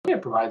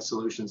CleanTech provides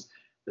solutions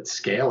that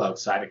scale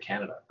outside of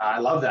Canada. I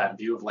love that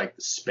view of like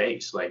the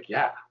space. Like,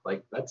 yeah,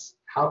 like that's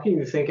how can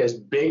you think as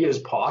big as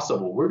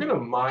possible? We're gonna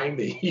mine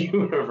the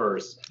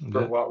universe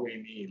for what we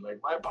need. Like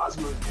my boss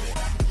was.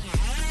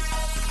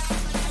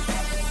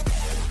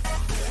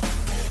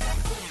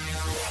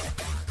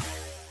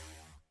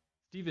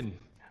 Stephen,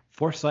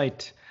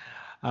 Foresight,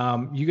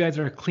 you guys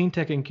are a clean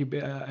tech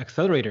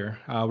accelerator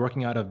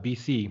working out of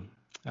BC.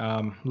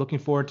 I've been looking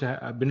forward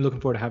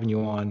to having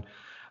you on.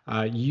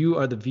 You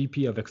are the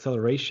VP of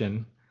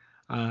Acceleration.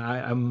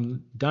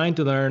 I'm dying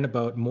to learn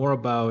more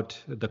about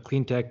the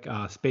clean tech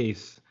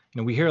space.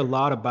 We hear a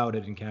lot about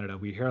it in Canada.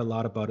 We hear a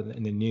lot about it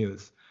in the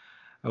news.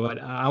 But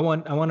I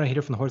want to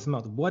hear from the horse's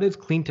mouth. What is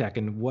clean tech,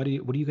 and what do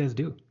you guys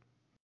do?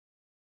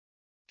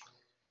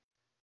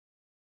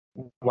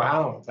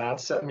 Wow,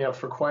 that set me up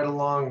for quite a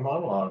long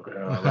monologue,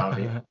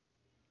 Ravi.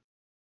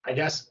 I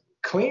guess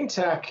clean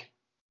tech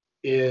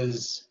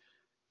is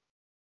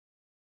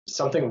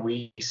something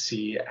we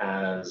see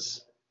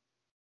as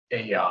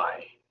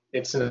AI.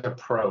 It's an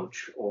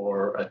approach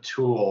or a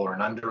tool or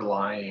an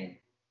underlying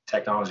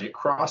technology. It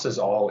crosses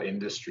all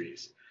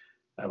industries.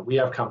 We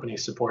have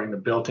companies supporting the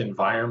built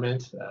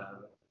environment,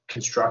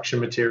 construction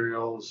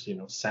materials,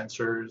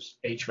 sensors,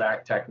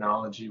 HVAC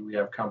technology. We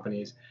have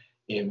companies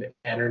in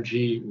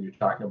energy. We were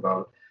talking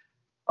about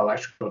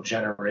electrical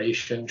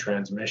generation,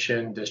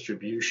 transmission,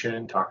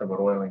 distribution, talking about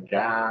oil and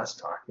gas,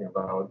 talking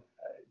about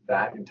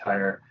that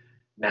entire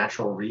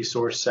natural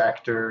resource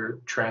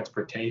sector,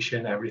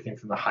 transportation, everything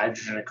from the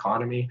hydrogen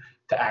economy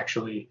to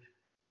actually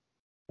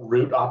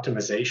route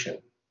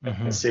optimization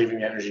and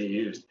saving energy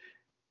used.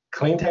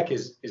 Clean tech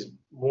is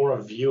more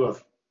a view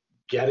of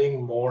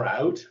getting more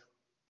out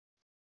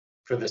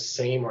for the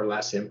same or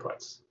less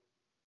inputs.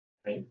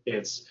 Right?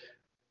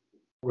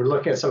 We're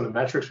looking at some of the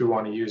metrics we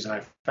want to use, and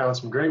I found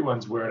some great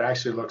ones where it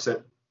actually looks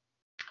at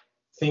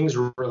things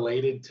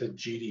related to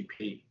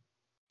GDP.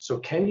 So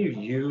can you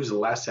use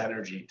less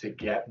energy to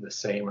get the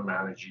same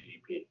amount of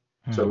GDP?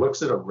 So it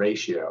looks at a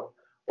ratio,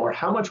 or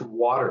how much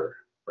water,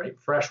 right,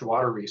 fresh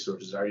water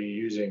resources are you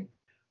using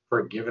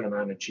for a given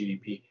amount of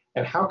GDP?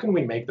 And how can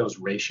we make those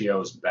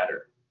ratios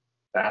better?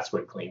 That's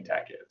what clean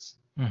tech is.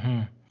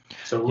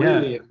 So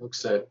really it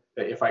looks at,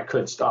 if I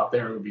could stop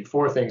there, it would be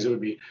four things. It would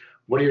be,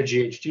 what are your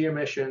GHG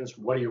emissions?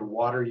 What are your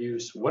water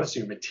use? What is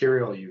your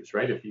material use,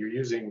 right? If you're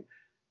using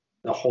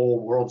the whole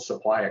world's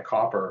supply of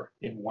copper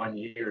in 1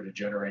 year to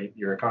generate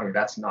your economy,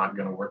 that's not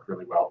going to work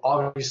really well.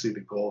 Obviously,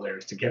 the goal there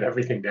is to get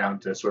everything down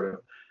to sort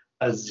of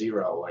a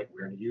zero, like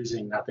we're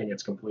using nothing,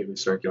 it's completely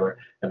circular,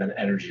 and then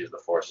energy is the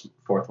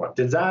fourth one.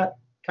 Did that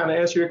kind of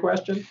answer your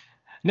question?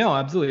 No,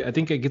 absolutely. I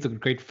think it gives a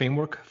great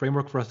framework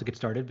for us to get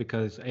started,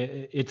 because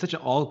it's such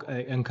an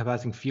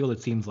all-encompassing field. It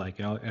seems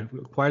like it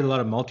requires a lot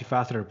of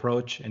multifaceted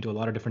approach into a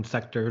lot of different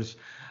sectors,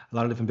 a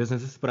lot of different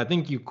businesses. But I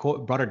think you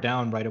brought it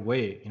down right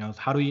away.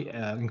 How do we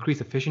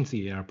increase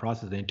efficiency in our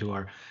process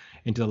into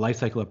the life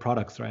cycle of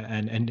products, right,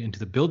 and into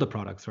the build of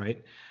products,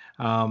 right?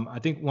 I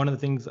think one of the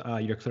things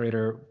your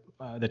accelerator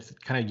that's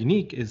kind of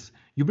unique is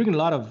you bring a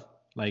lot of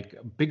like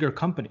bigger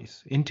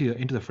companies into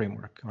the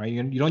framework, right?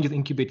 You don't just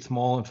incubate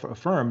small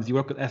firms. You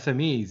work with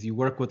SMEs. You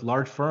work with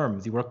large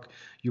firms.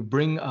 You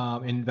bring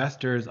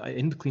investors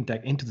into clean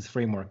tech into this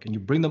framework, and you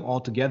bring them all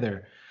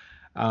together.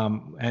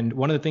 And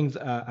one of the things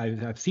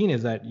I've seen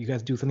is that you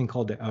guys do something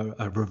called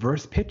a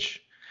reverse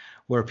pitch,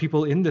 where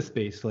people in the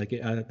space, like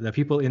the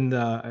people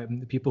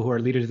who are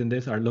leaders in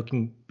this, are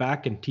looking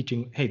back and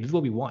teaching, hey, this is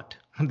what we want.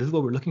 This is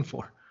what we're looking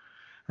for,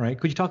 right?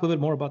 Could you talk a little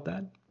bit more about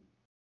that?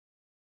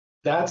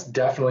 That's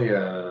definitely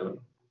a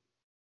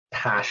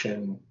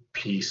passion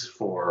piece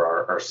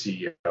for our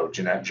CEO,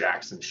 Jeanette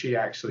Jackson. She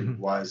actually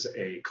was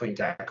a clean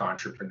tech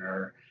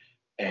entrepreneur,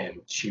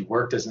 and she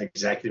worked as an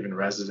executive in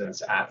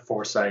residence at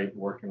Foresight,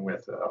 working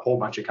with a whole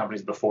bunch of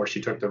companies before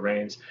she took the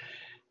reins.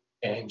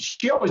 And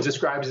she always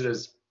describes it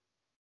as,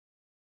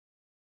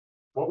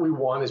 what we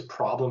want is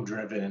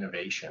problem-driven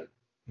innovation.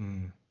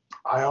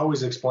 I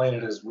always explain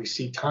it as, we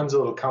see tons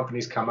of little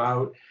companies come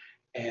out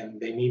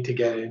and they need to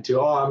get into,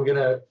 I'm going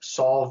to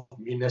solve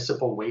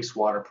municipal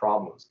wastewater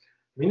problems.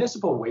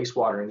 Municipal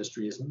wastewater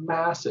industry is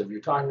massive. You're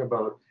talking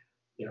about,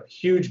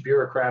 huge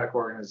bureaucratic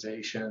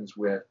organizations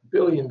with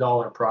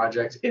billion-dollar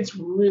projects. It's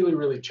really,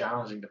 really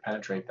challenging to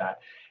penetrate that.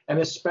 And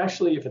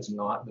especially if it's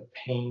not the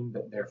pain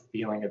that they're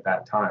feeling at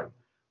that time.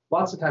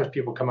 Lots of times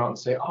people come out and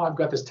say, I've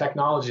got this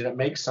technology that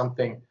makes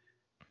something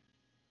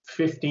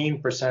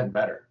 15%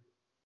 better.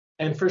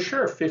 And for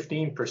sure,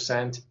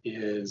 15%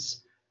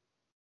 is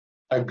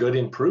a good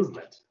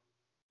improvement,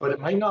 but it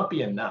might not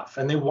be enough.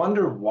 And they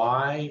wonder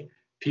why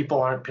people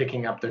aren't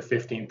picking up their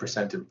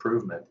 15%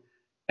 improvement,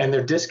 and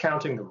they're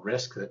discounting the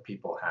risk that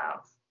people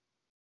have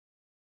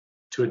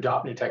to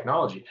adopt new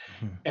technology.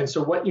 And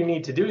so what you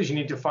need to do is you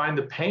need to find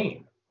the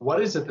pain.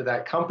 What is it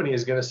that company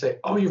is going to say,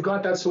 you've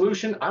got that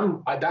solution?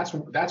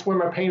 That's where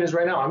my pain is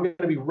right now. I'm going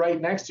to be right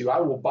next to you.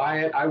 I will buy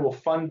it. I will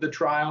fund the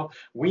trial.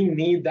 We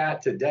need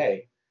that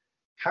today.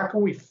 How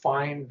can we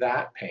find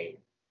that pain?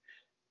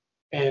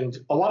 And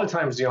a lot of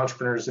times the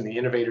entrepreneurs and the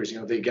innovators,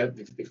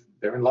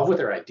 they're in love with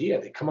their idea.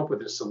 They come up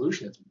with a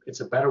solution. It's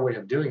a better way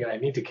of doing it. I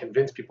need to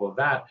convince people of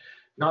that,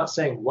 not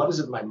saying what is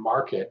it my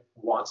market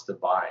wants to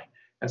buy.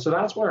 And so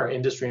that's where our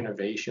industry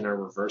innovation, our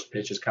reverse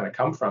pitches kind of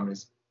come from,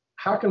 is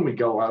how can we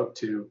go out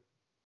to,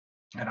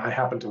 and I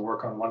happen to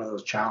work on one of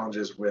those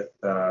challenges with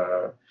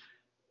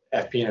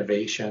FP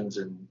Innovations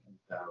and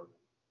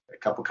a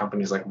couple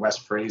companies like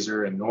West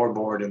Fraser and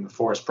Norbord in the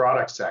forest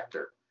product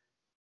sector.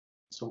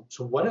 So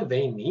what do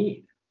they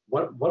need?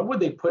 What would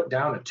they put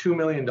down a $2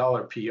 million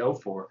PO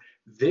for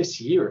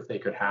this year if they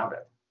could have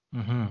it?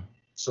 Mm-hmm.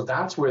 So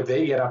that's where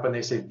they get up and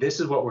they say, this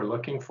is what we're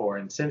looking for.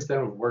 And since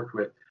then, we've worked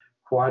with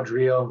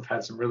Quadrille. We've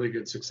had some really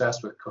good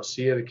success with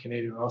COSIA, the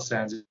Canadian Oil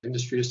Sands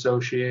Industry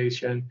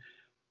Association.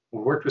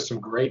 We've worked with some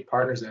great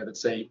partners there that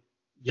say,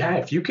 yeah,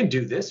 if you can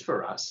do this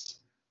for us,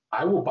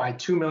 I will buy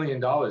 $2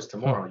 million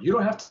tomorrow. You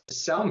don't have to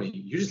sell me.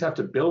 You just have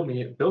to build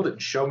it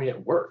and show me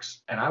it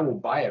works. And I will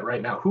buy it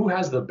right now. Who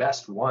has the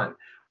best one?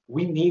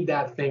 We need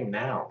that thing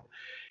now.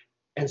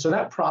 And so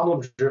that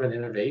problem-driven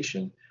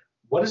innovation,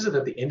 what is it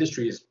that the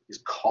industry is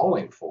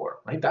calling for,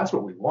 right? That's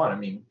what we want. I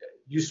mean,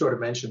 you sort of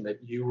mentioned that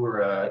you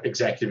were an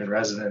executive in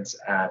residence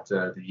at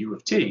the U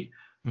of T.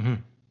 Mm-hmm.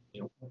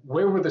 You know,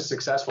 where were the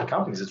successful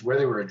companies? It's where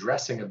they were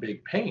addressing a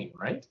big pain,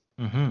 right?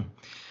 Mm-hmm.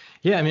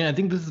 Yeah, I mean, I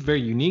think this is a very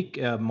unique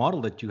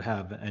model that you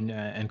have,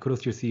 and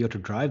kudos to your CEO to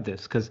drive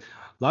this, because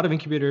a lot of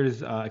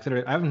incubators, et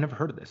cetera, I've never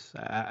heard of this.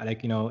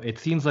 It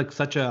seems like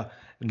such a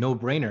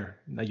no-brainer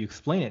that you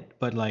explain it,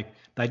 but like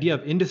the idea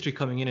of industry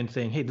coming in and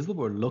saying, hey, this is what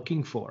we're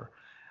looking for.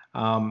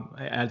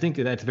 I think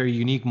that's a very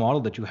unique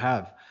model that you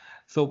have.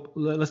 So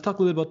let's talk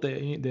a little bit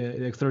about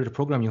the accelerator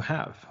program you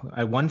have.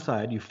 At one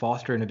side, you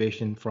foster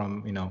innovation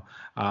from,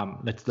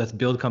 let's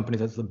build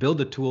companies, let's build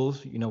the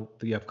tools. You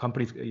have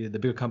companies, the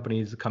bigger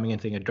companies coming in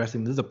saying,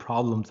 addressing these are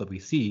problems that we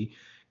see.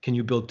 Can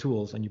you build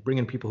tools? And you bring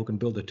in people who can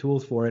build the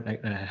tools for it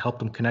and help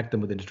them connect them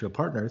with industrial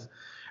partners.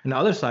 And the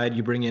other side,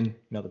 you bring in,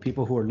 the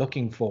people who are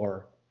looking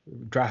for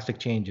drastic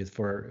changes,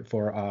 for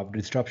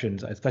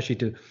disruptions, especially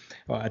to,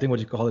 I think what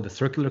you call it, the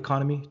circular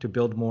economy, to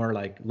build more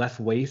like less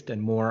waste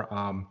and more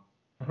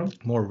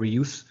more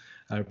reuse,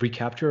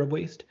 recapture of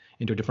waste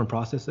into different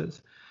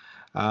processes.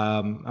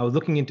 I was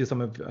looking into some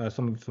of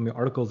your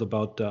articles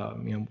about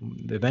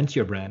the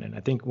Ventia brand, and I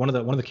think one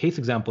of the case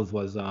examples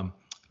was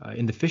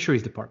in the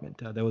fisheries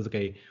department. There was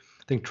I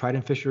think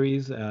Trident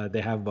Fisheries.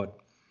 They have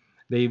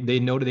they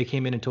noted, they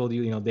came in and told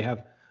you they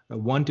have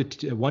 1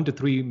 to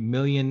 3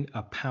 million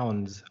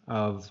pounds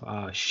of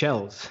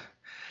shells,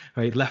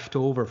 right, left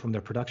over from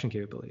their production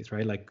capabilities,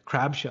 right, like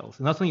crab shells.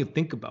 And that's something you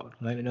think about,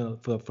 right?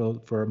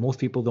 For most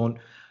people don't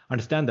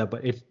understand that,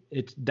 but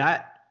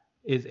that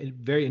is a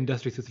very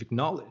industry specific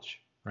knowledge,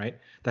 right,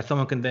 that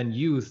someone can then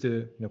use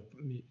to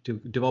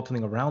develop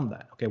something around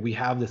that. Okay, we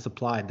have the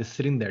supply, this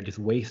sitting there, just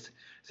waste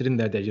sitting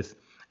there that just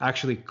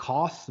actually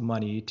costs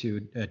money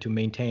to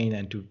maintain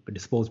and to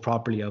dispose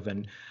properly of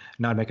and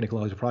not make an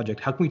ecological project.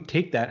 How can we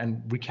take that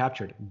and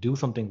recapture it, do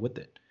something with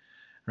it?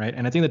 Right,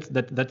 and I think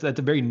that's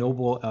a very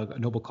noble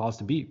cause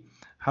to be.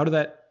 How did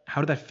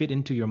that fit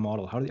into your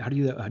model? How do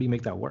you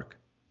make that work?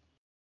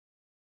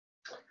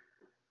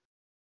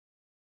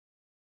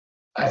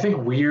 I think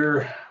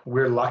we're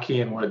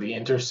lucky, and we're the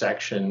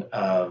intersection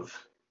of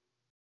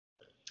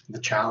the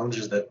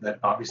challenges that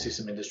obviously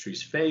some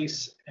industries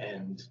face,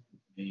 and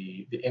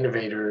the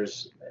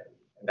innovators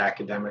and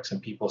academics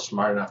and people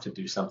smart enough to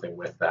do something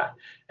with that.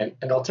 And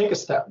I'll take a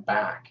step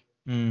back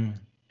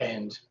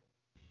and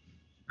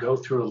go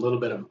through a little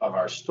bit of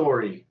our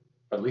story,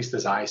 at least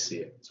as I see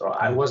it. So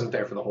I wasn't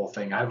there for the whole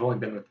thing. I've only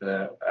been with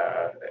the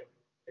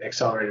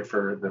accelerator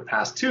for the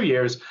past 2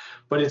 years,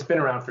 but it's been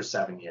around for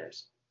 7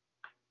 years.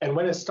 And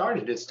when it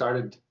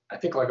started, I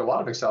think like a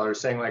lot of accelerators,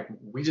 saying like,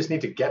 we just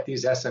need to get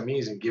these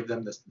SMEs and give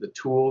them the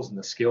tools and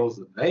the skills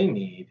that they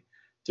need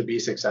to be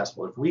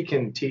successful. If we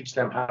can teach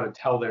them how to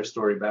tell their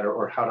story better,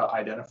 or how to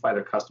identify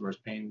their customers'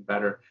 pain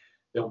better,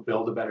 they'll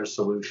build a better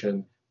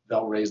solution,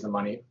 they'll raise the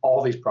money.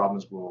 All these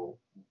problems will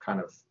kind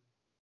of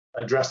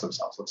address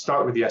themselves. Let's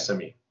start with the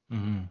SME.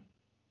 Mm-hmm.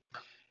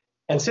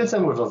 And since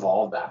then, we've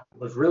evolved that.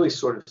 We've really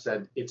sort of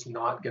said it's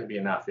not going to be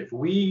enough. If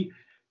we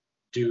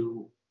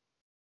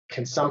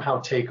can somehow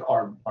take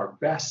our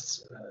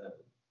best,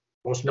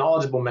 most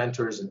knowledgeable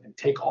mentors and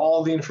take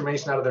all the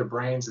information out of their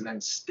brains and then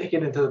stick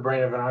it into the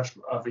brain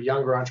of a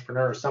younger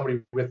entrepreneur or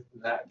somebody with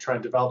that trying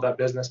to develop that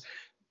business,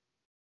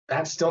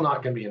 that's still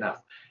not going to be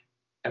enough.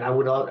 And I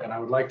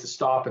would like to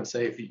stop and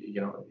say, if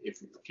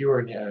you were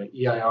in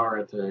EIR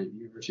at the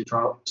University of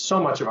Toronto, so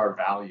much of our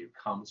value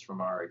comes from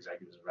our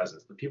executives and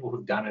residents, the people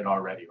who've done it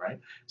already, right?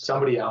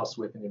 Somebody else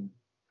with a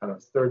kind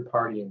of third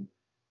party and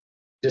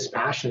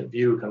dispassionate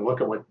view can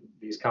look at what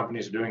these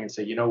companies are doing and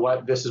say, you know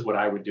what, this is what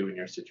I would do in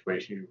your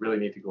situation. You really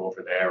need to go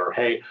over there. Or,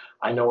 hey,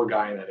 I know a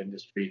guy in that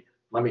industry.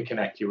 Let me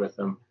connect you with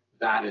them.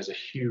 That is a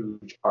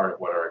huge part of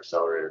what our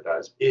accelerator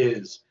does,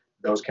 is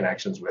those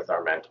connections with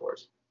our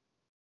mentors.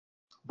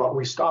 But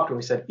we stopped and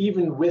we said,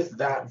 even with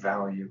that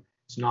value,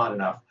 it's not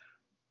enough.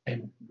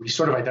 And we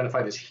sort of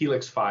identified this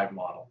Helix 5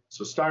 model.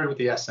 So it started with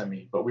the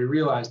SME, but we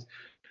realized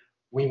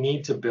we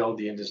need to build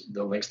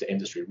the links to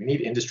industry. We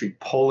need industry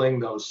pulling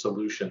those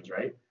solutions,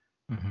 right,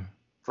 Mm-hmm.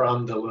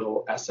 from the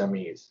little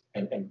SMEs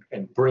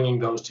and bringing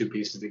those two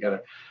pieces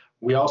together.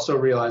 We also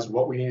realize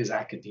what we need is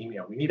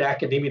academia. We need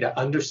academia to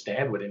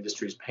understand what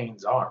industry's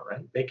pains are,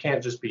 right? They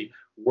can't just be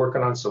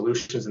working on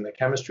solutions in the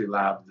chemistry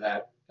lab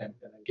and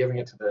giving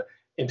it to the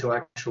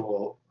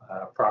intellectual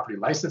property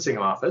licensing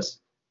office.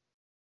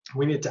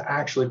 We need to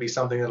actually be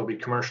something that'll be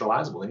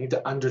commercializable. They need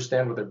to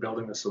understand what they're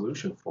building the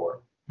solution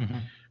for. Mm-hmm.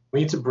 We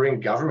need to bring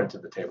government to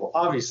the table.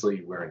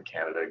 Obviously, we're in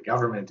Canada.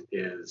 Government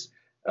is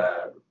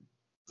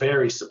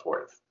very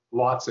supportive.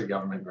 Lots of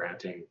government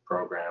granting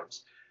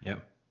programs.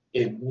 Yep.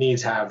 It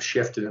needs to have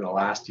shifted in the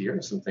last year.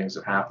 Some things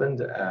have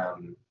happened,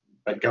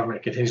 but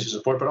government continues to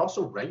support, but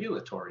also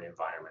regulatory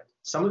environment.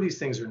 Some of these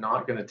things are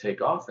not going to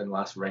take off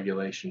unless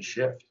regulations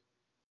shift.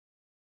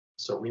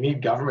 So we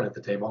need government at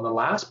the table. And the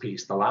last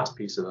piece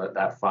of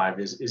that five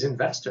is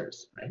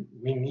investors, right?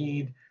 We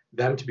need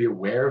them to be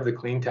aware of the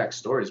clean tech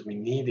stories. We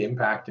need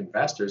impact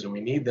investors, and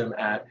we need them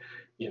at,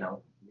 we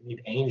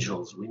need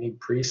angels, we need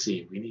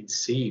pre-seed, we need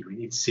seed, we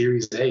need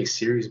Series A,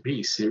 Series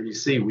B,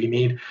 Series C. We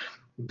need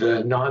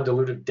the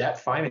non-dilutive debt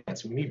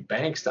finance. We need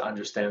banks to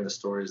understand the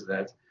stories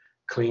that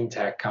clean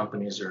tech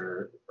companies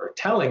are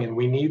telling, and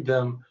we need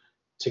them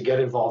to get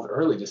involved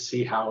early to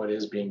see how it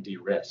is being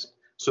de-risked.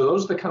 So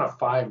those are the kind of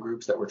five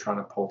groups that we're trying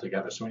to pull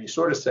together. So when you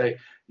sort of say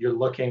you're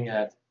looking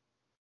at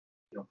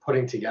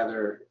putting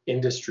together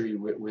industry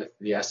with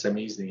the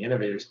SMEs and the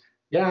innovators,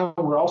 yeah,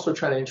 we're also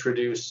trying to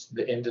introduce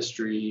the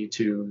industry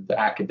to the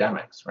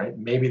academics, right?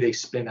 Maybe they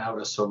spin out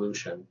a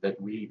solution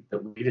that we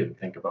didn't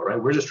think about,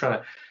 right? We're just trying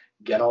to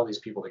get all these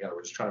people together.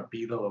 We're just trying to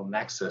be the little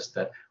nexus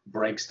that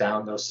breaks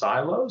down those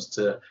silos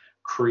to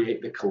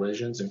create the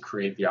collisions and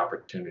create the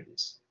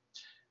opportunities.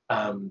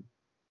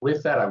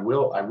 With that, I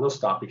will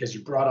stop because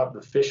you brought up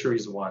the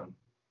fisheries one,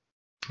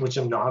 which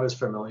I'm not as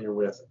familiar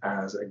with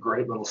as a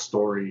great little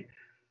story.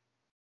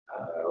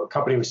 A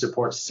company we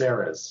support,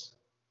 Sarah's,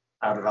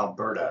 out of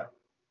Alberta.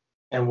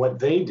 And what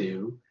they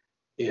do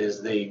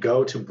is they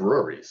go to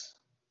breweries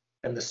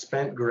and the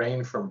spent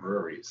grain from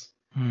breweries,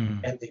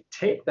 and they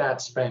take that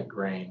spent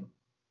grain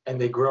and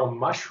they grow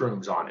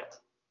mushrooms on it.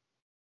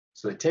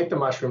 So they take the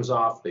mushrooms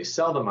off, they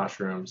sell the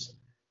mushrooms,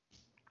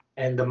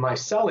 and the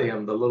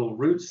mycelium, the little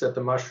roots that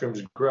the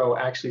mushrooms grow,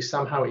 actually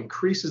somehow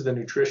increases the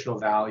nutritional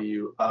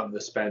value of the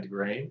spent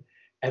grain,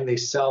 and they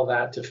sell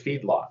that to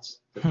feedlots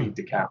to feed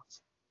the cows.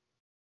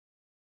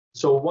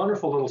 So a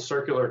wonderful little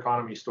circular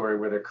economy story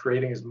where they're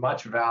creating as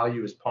much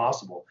value as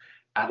possible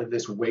out of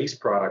this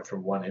waste product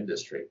from one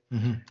industry.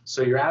 Mm-hmm.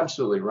 So you're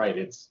absolutely right.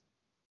 It's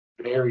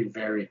very,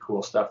 very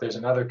cool stuff. There's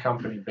another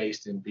company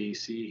based in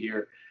BC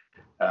here,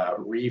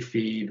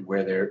 Refeed,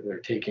 where they're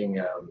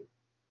taking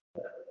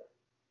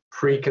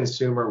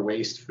pre-consumer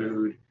waste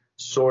food,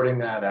 sorting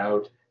that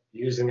out,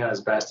 using that as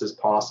best as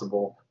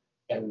possible,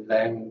 and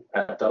then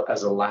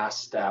as a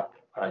last step,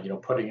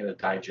 putting in a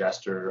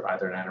digester,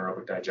 either an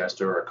anaerobic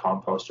digester or a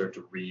composter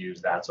to reuse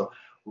that. So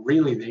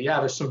really,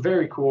 there's some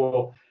very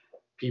cool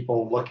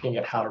people looking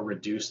at how to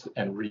reduce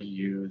and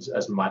reuse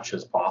as much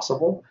as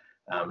possible.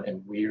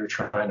 And we're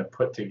trying to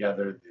put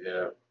together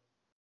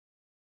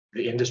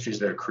the industries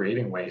that are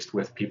creating waste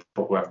with people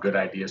who have good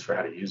ideas for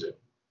how to use it.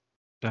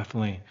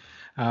 Definitely.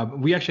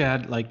 We actually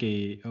had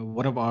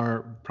one of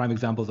our prime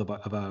examples of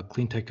a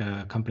clean tech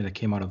company that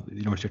came out of the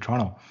University of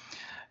Toronto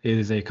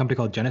is a company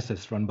called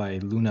Genesis run by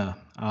Luna.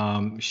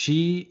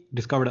 She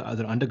discovered as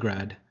an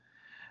undergrad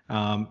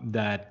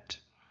that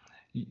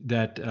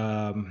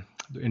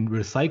in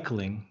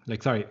recycling,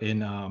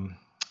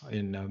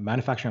 in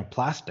manufacturing of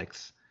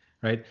plastics,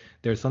 right?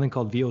 There's something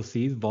called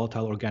VOCs,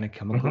 volatile organic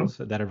chemicals,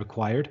 that are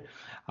required,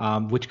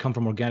 which come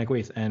from organic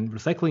waste. And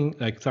recycling,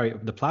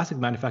 the plastic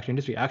manufacturing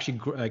industry actually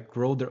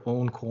grow their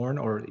own corn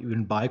or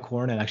even buy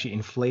corn and actually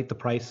inflate the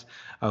price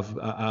of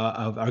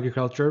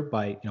agriculture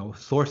by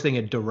sourcing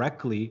it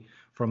directly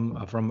from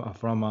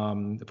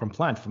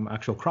plants, from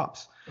actual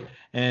crops.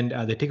 And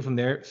they take it from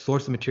there,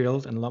 source the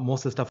materials, and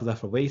most of the stuff is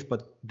left for waste,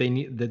 but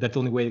that's the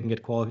only way they can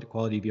get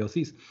quality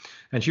VOCs.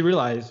 And she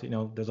realized,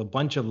 there's a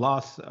bunch of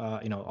loss,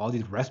 all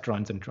these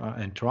restaurants in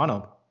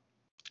Toronto.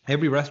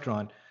 Every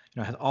restaurant,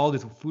 has all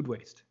this food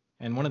waste.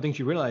 And one of the things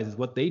she realized is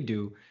what they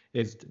do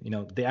is,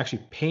 they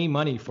actually pay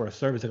money for a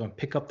service that's going to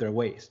pick up their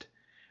waste,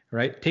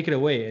 right? Take it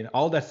away. And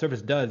all that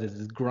service does is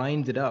just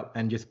grinds it up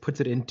and just puts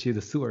it into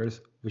the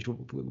sewers, which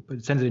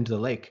sends it into the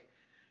lake.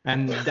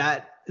 And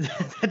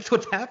that's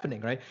what's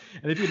happening, right?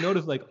 And if you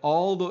notice,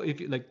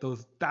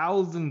 those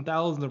thousands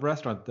of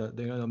restaurants,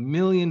 the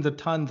millions of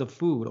tons of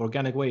food,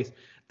 organic waste,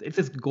 it's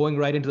just going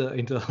right into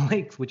the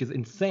lakes, which is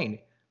insane,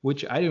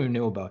 which I didn't even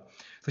know about.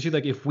 So she's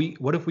like,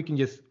 what if we can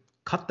just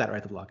cut that right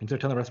at the block? Instead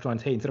of telling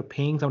restaurants, hey, instead of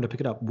paying someone to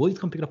pick it up, we'll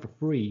just come pick it up for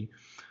free,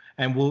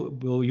 and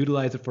we'll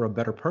utilize it for a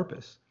better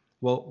purpose.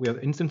 Well, we have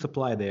instant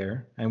supply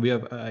there, and we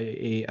have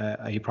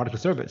a product or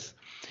service.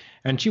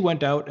 And she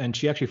went out and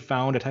she actually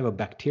found a type of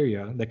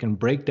bacteria that can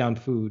break down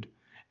food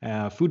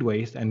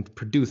waste and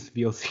produce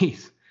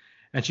VOCs.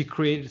 And she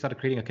started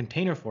creating a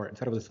container for it.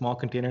 Instead of a small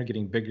container,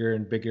 getting bigger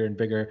and bigger and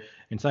bigger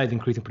in size,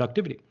 increasing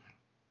productivity.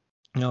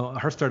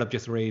 her startup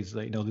just raised,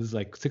 this is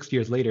like 6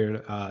 years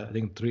later, I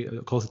think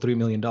close to $3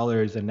 million,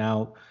 and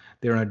now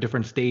they're in a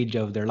different stage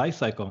of their life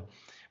cycle.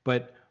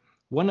 But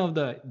one of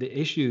the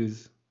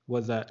issues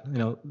was that,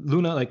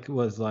 Luna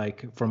was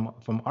like,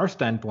 from our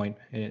standpoint,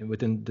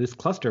 within this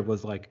cluster,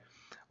 was like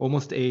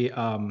almost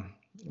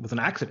was an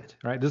accident,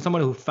 right? This is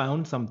someone who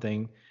found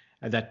something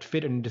that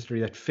fit an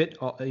industry, that fit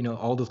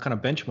all those kind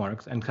of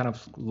benchmarks, and kind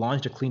of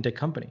launched a clean tech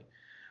company.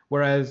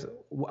 Whereas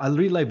I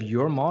really like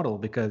your model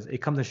because it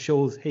comes and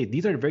shows, hey,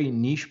 these are very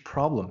niche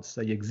problems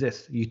that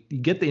exist. You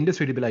get the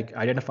industry to be like,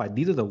 identify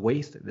these are the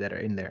wastes that are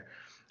in there,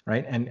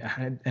 right?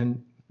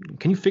 And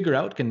can you figure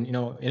out,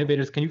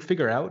 innovators, can you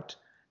figure out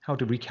how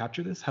to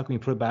recapture this? How can we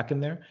put it back in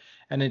there?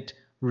 And it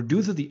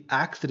reduces the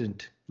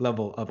accident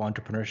level of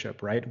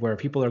entrepreneurship, right? Where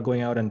people are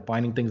going out and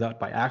finding things out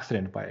by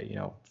accident, by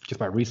just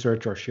by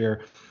research or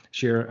sheer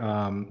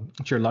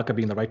luck of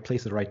being in the right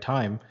place at the right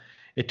time.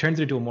 It turns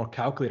it into a more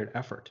calculated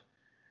effort,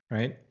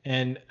 right?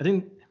 And I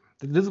think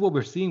this is what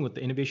we're seeing with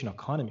the innovation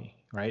economy,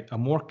 right? A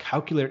more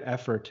calculated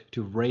effort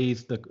to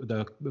raise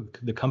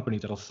the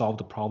companies that'll solve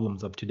the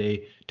problems of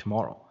today,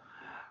 tomorrow.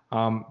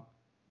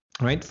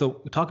 Right.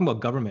 So talking about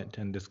government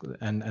and this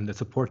and the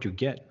support you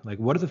get, like,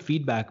 what has the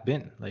feedback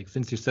been like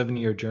since your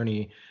 7-year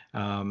journey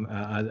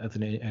as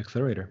an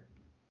accelerator?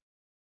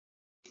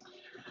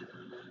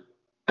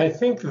 I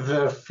think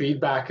the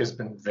feedback has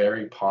been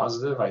very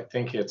positive. I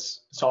think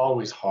it's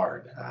always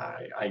hard.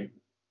 I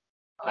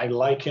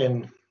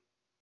liken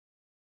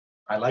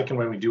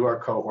when we do our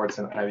cohorts,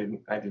 and I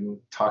didn't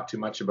talk too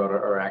much about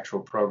our actual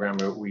program.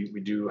 We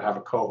do have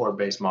a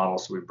cohort-based model,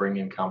 so we bring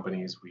in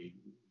companies, we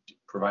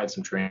provide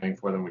some training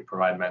for them, we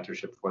provide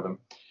mentorship for them,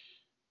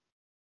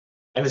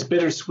 and it's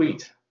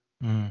bittersweet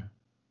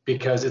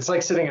because it's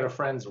like sitting at a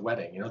friend's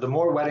wedding. The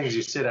more weddings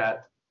you sit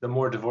at, the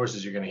more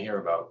divorces you're going to hear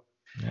about.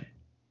 Yeah.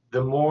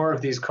 The more of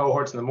these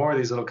cohorts and the more of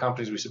these little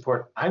companies we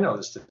support, I know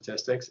the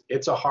statistics.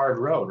 It's a hard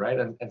road, right?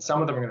 And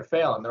some of them are going to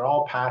fail, and they're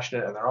all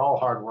passionate and they're all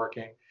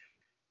hardworking.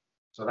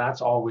 So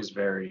that's always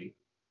very,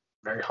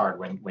 very hard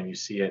when you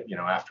see it,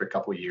 after a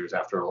couple of years,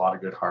 after a lot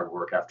of good hard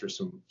work, after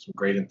some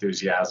great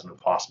enthusiasm and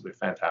possibly a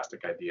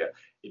fantastic idea,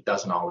 it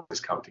doesn't always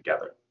come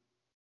together.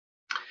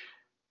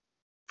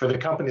 For the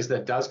companies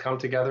that does come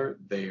together,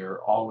 they are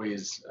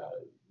always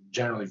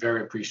generally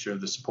very appreciative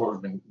of the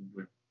support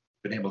we've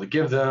been able to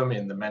give them,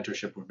 in the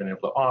mentorship we've been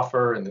able to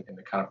offer, in the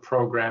kind of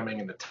programming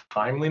and the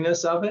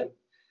timeliness of it,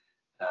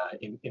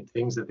 in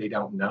things that they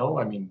don't know.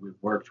 I mean,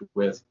 we've worked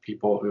with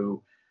people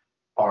who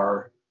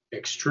are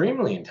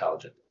extremely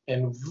intelligent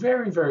and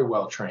very, very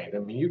well trained. I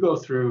mean, you go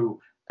through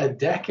a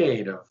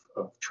decade of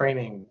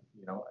training,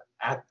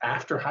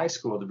 after high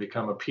school to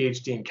become a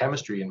PhD in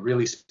chemistry and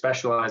really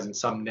specialize in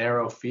some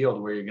narrow field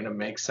where you're going to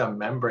make some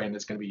membrane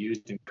that's going to be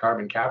used in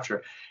carbon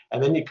capture.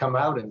 And then you come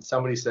out and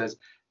somebody says,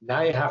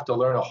 now you have to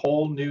learn a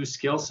whole new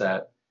skill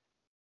set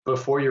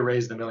before you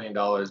raise the $1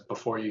 million,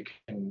 before you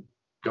can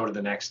go to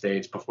the next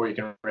stage, before you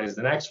can raise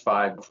the next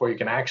 5, before you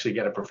can actually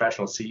get a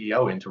professional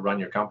CEO in to run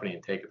your company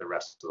and take it the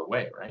rest of the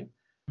way, right?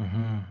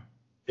 Mm-hmm.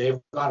 They've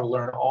got to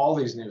learn all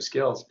these new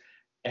skills.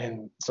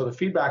 And so the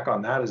feedback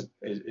on that is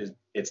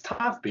it's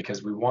tough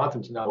because we want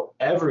them to know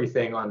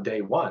everything on day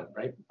one,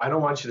 right? I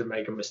don't want you to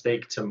make a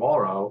mistake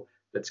tomorrow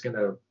that's going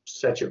to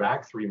set you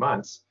back 3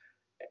 months.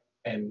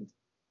 And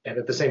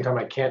at the same time,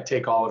 I can't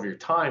take all of your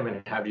time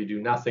and have you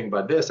do nothing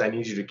but this. I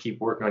need you to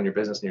keep working on your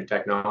business and your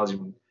technology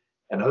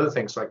and other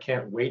things. So I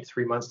can't wait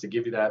 3 months to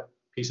give you that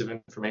piece of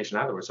information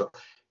afterwards. So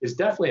it's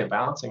definitely a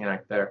balancing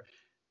act there.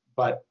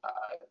 But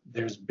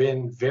there's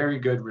been very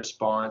good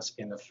response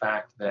in the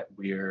fact that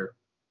we're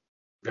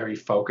very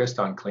focused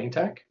on clean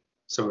tech.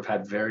 So we've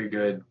had very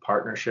good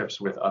partnerships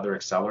with other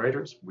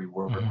accelerators. We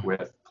work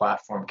with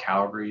Platform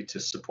Calgary to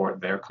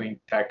support their clean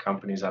tech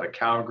companies out of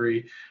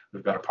Calgary.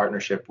 We've got a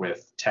partnership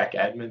with Tech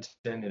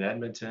Edmonton in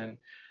Edmonton.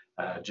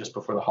 Just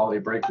before the holiday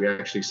break, we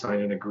actually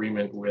signed an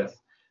agreement with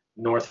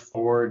North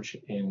Forge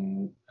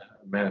in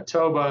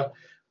Manitoba.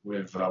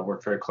 We've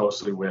worked very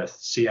closely with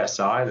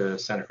CSI, the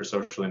Center for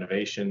Social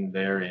Innovation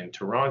there in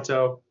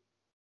Toronto.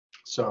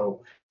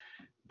 So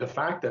the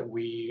fact that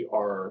we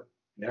are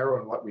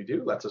narrow in what we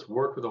do lets us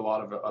work with a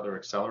lot of other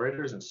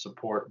accelerators and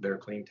support their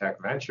clean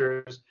tech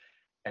ventures.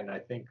 And I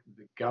think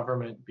the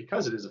government,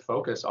 because it is a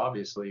focus,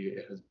 obviously,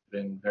 it has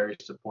been very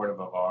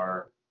supportive of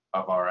our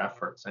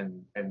efforts.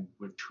 And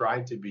we've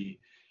tried to be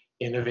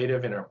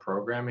innovative in our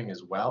programming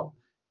as well.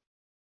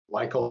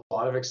 Like a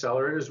lot of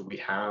accelerators, we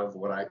have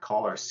what I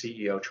call our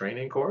CEO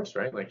training course,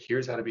 right? Like,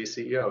 here's how to be a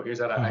CEO. Here's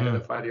how to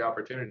identify the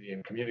opportunity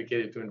and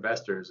communicate it to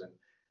investors. And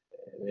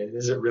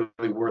is it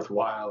really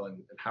worthwhile? And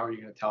how are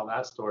you going to tell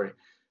that story?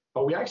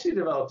 But we actually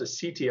developed a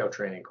CTO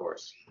training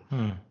course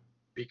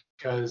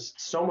because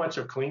so much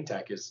of clean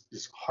tech is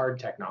hard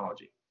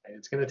technology. And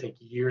it's going to take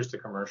years to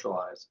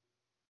commercialize.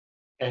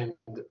 And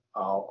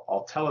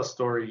I'll tell a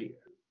story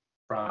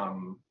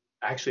from,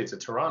 actually, it's a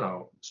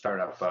Toronto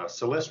startup,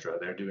 Solistra.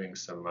 They're doing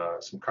some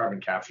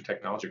carbon capture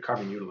technology,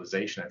 carbon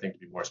utilization, I think, to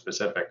be more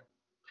specific.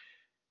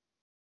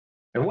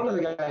 And one of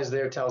the guys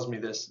there tells me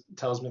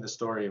the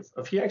story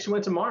of he actually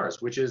went to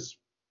Mars, which is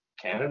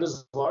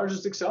Canada's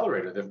largest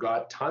accelerator. They've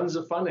got tons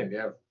of funding. They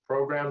have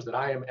programs that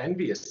I am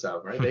envious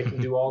of, right? They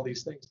can do all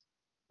these things.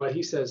 But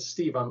he says,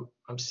 Steve,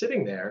 I'm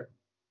sitting there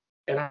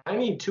and I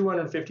need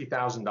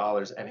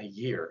 $250,000 and a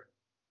year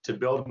to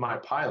build my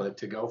pilot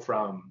to go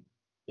from,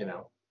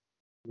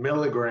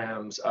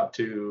 milligrams up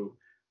to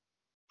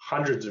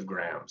hundreds of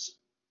grams.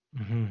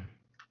 Mm-hmm.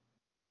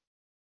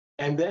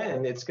 And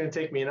then it's going to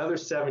take me another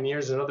 7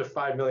 years, another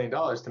 $5 million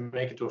to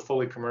make it to a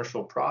fully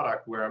commercial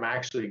product where I'm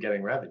actually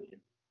getting revenue.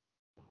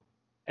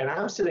 And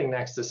I'm sitting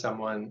next to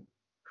someone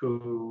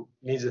who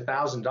needs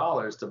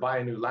 $1,000 to buy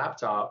a new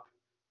laptop,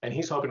 and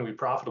he's hoping to be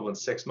profitable in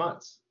 6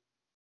 months.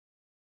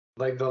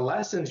 Like, the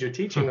lessons you're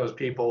teaching those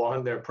people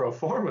on their pro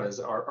formas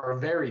are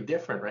very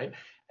different, right?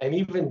 And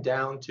even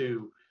down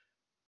to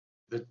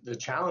the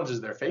challenges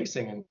they're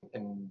facing,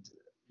 and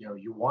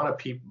you want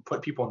to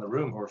put people in the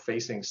room who are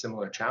facing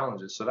similar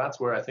challenges. So that's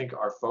where I think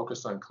our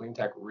focus on clean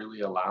tech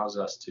really allows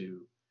us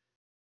to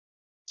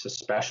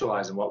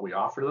specialize in what we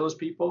offer to those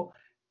people.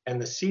 And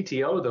the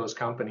CTO of those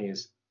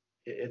companies,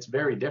 it's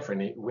very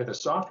different. With a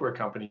software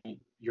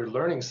company, your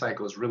learning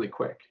cycle is really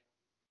quick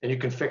and you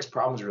can fix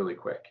problems really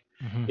quick.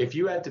 Mm-hmm. If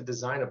you had to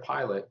design a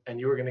pilot and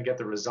you were going to get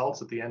the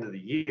results at the end of the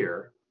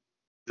year,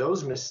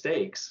 those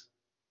mistakes,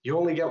 you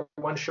only get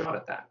one shot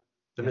at that.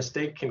 The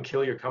mistake can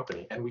kill your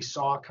company. And we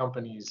saw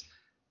companies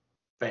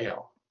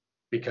fail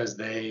because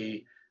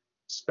they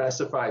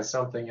specified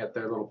something at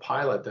their little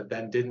pilot that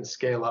then didn't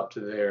scale up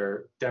to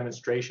their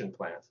demonstration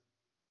plant.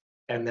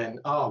 And then,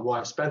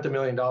 I've spent $1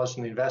 million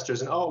from the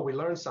investors, and we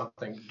learned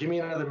something. Give me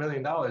another $1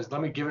 million. Let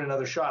me give it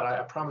another shot.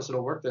 I promise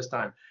it'll work this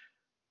time.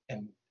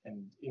 And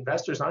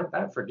investors aren't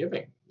that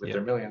forgiving with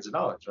their millions of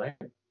dollars, right?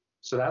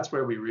 So that's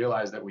where we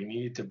realized that we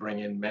needed to bring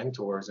in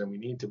mentors, and we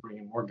need to bring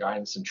in more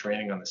guidance and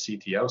training on the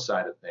CTO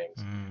side of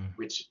things,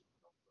 which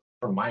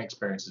from my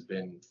experience has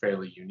been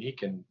fairly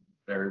unique and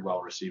very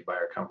well received by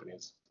our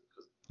companies.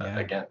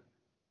 Again.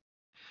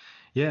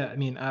 Yeah, I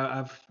mean,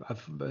 I've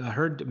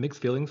heard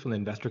mixed feelings from the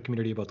investor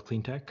community about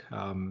clean tech.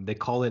 They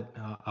call it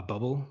a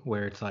bubble,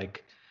 where it's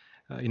like,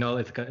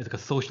 it's like a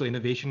social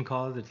innovation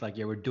cause. It's like,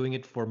 we're doing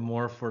it for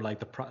like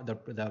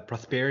the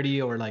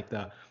prosperity, or like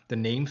the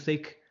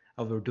namesake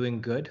of we're doing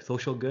good,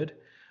 social good,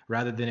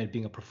 rather than it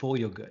being a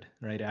portfolio good,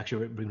 right? It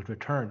actually brings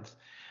returns.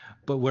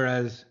 But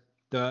whereas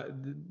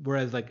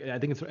like I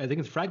think it's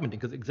fragmenting,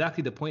 because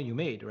exactly the point you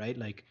made, right?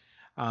 Like,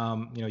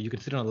 you can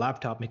sit on a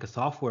laptop, make a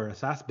software, a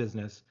SaaS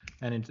business,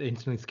 and it's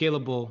instantly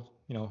scalable,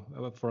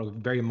 for a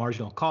very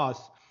marginal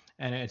cost,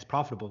 and it's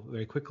profitable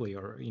very quickly.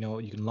 Or,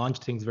 you can launch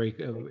things very,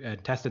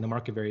 test in the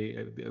market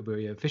very,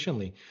 very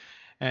efficiently.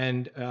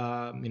 And,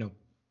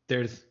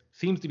 there's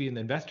seems to be in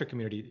the investor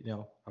community,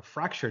 a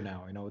fracture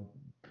now.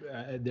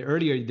 The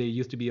earlier there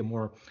used to be a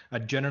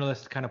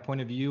generalist kind of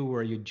point of view,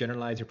 where you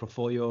generalize your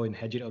portfolio and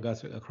hedge it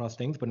across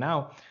things. But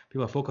now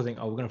people are focusing,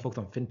 we're going to focus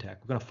on fintech.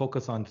 We're going to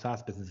focus on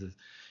SaaS businesses.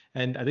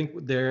 And I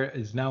think there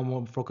is now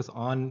more focus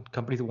on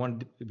companies that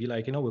want to be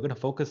like, we're going to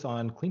focus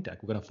on clean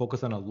tech. We're going to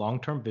focus on a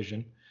long-term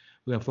vision.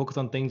 We're going to focus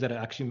on things that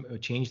actually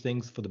change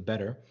things for the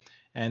better.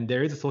 And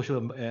there is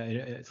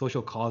a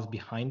social cause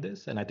behind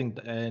this. And I think,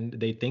 and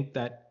they think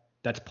that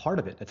that's part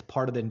of it. That's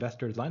part of the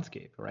investor's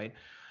landscape, right?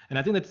 And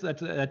I think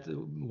that's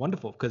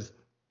wonderful, because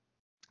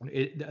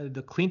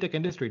the clean tech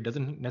industry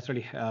doesn't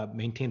necessarily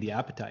maintain the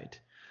appetite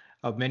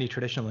of many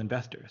traditional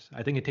investors.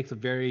 I think it takes a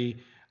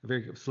very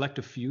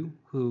selective few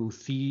who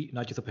see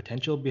not just the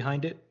potential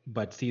behind it,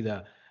 but see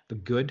the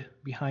good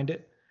behind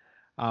it.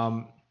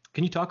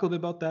 Can you talk a little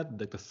bit about that,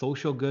 like the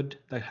social good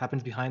that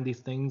happens behind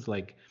these things?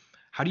 Like,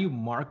 how do you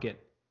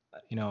market,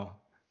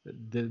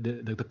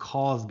 the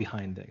cause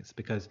behind things?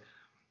 Because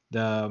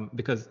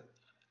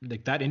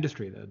like that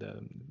industry,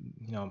 the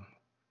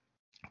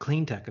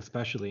clean tech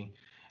especially,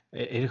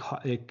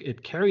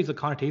 it carries a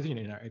connotation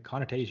in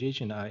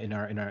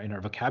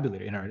our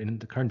vocabulary, in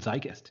the current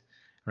zeitgeist,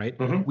 right?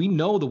 Mm-hmm. We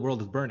know the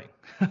world is burning,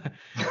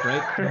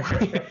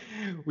 right?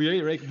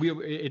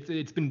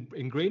 It's been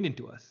ingrained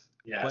into us.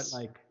 Yes. But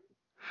like,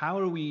 how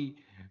do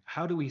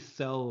we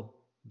sell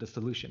the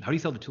solution? How do you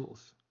sell the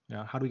tools?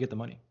 How do we get the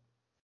money?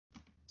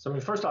 So, I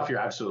mean, first off, you're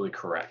absolutely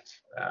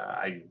correct.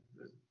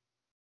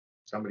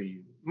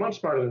 Somebody much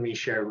smarter than me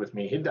shared with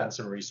me, he'd done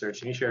some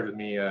research, and he shared with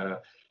me, I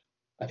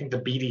think the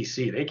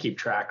BDC, they keep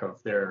track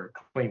of their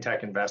clean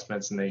tech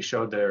investments, and they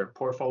showed their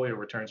portfolio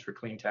returns for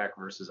clean tech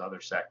versus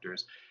other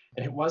sectors,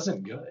 and it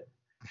wasn't good.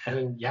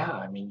 And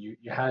I mean, you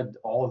had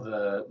all of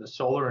the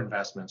solar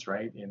investments,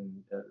 right,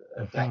 in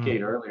a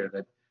decade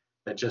earlier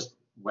that just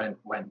went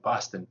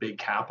bust, in big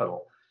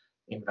capital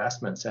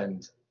investments.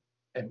 And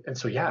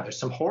so, there's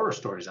some horror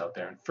stories out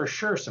there. And for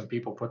sure, some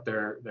people put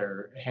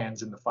their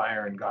hands in the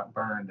fire and got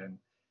burned, and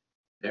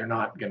they're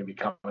not going to be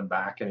coming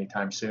back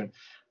anytime soon.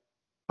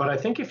 But I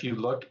think if you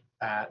look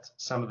at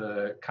some of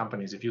the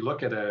companies, if you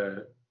look at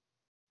a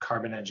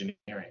Carbon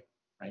Engineering,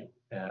 right,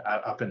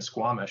 up in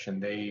Squamish,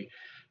 and they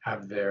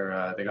have they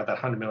got that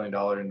 $100 million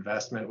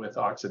investment with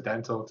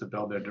Occidental to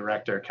build their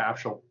direct air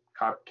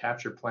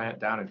capture plant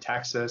down in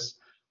Texas.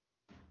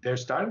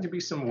 there's starting to be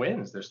some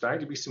wins. There's starting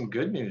to be some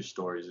good news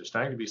stories. There's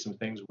starting to be some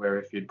things where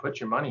if you'd put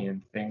your money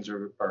in, things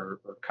are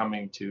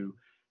coming to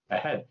a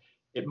head.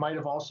 It might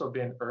have also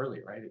been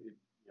early, right?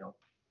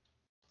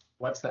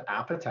 What's the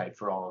appetite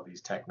for all of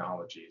these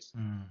technologies?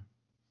 Mm.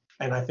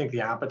 And I think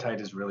the appetite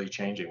is really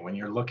changing. When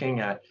you're looking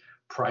at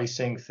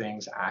pricing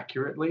things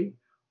accurately,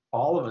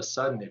 all of a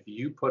sudden, if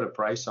you put a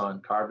price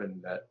on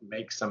carbon that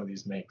makes some of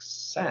these make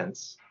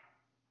sense,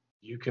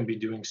 you can be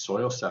doing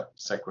soil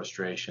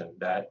sequestration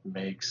that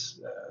makes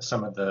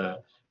some of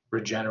the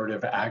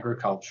regenerative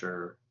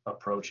agriculture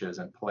approaches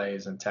and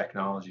plays and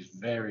technologies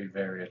very,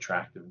 very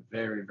attractive,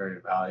 very, very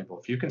valuable.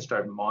 If you can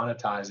start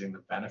monetizing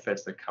the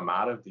benefits that come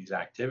out of these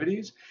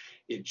activities,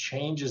 it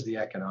changes the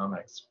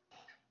economics.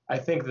 I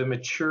think the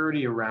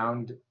maturity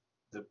around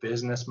the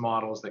business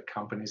models that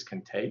companies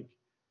can take,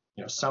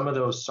 some of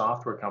those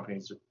software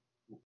companies,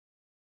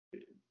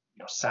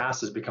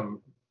 SaaS has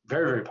become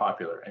very, very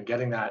popular, and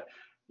getting that,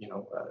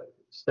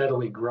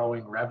 steadily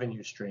growing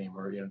revenue stream,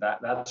 or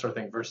that sort of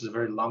thing, versus a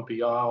very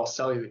lumpy, I'll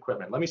sell you the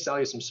equipment. Let me sell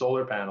you some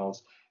solar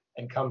panels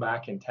and come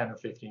back in 10 or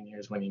 15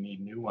 years when you need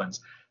new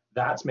ones.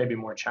 That's maybe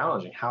more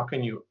challenging. How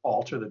can you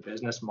alter the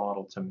business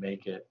model to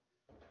make it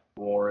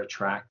more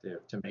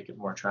attractive, to make it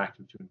more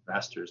attractive to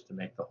investors, to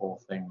make the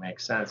whole thing make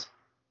sense?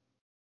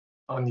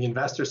 On the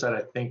investor side,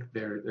 I think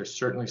there's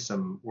certainly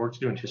some work to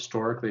do, and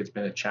historically it's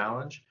been a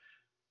challenge.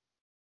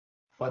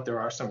 But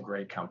there are some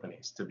great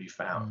companies to be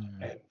found,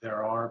 and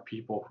there are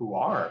people who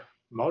are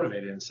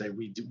motivated and say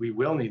we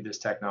will need this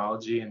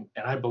technology, and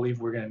I believe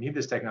we're going to need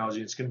this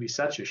technology. It's going to be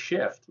such a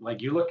shift.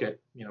 Like you look at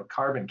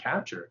carbon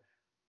capture,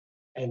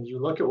 and you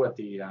look at what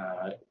the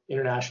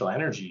International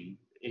Energy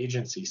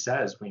Agency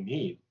says we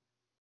need: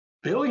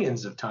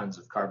 billions of tons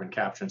of carbon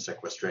capture and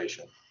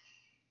sequestration.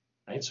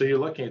 Right. So you're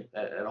looking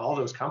at all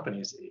those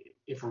companies.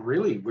 If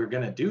really we're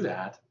going to do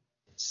that,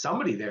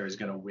 somebody there is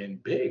going to win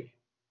big.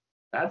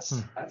 That's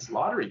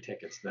lottery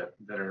tickets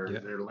that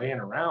are laying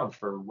around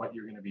for what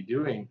you're going to be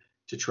doing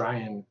to try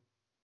and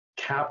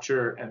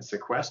capture and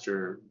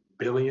sequester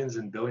billions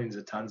and billions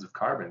of tons of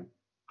carbon.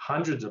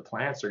 Hundreds of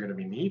plants are going to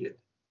be needed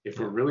if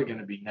we're really going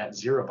to be net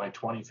zero by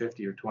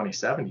 2050 or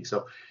 2070.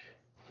 So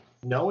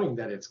knowing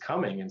that it's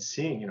coming and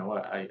seeing,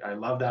 I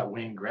love that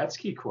Wayne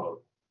Gretzky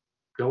quote: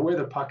 "Go where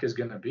the puck is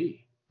going to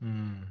be."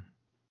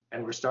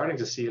 And we're starting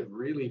to see it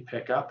really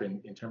pick up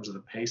in terms of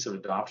the pace of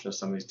adoption of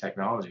some of these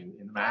technologies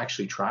and them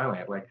actually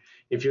trialing it. Like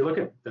if you look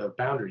at the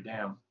Boundary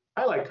Dam,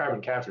 I like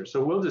carbon capture.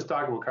 So we'll just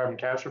talk about carbon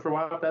capture for a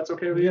while, if that's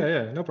okay with you.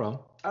 Yeah, no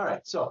problem. All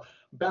right. So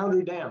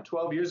Boundary Dam,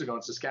 12 years ago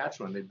in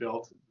Saskatchewan, they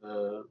built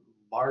the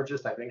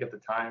largest, I think at the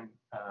time,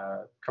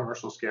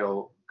 commercial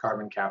scale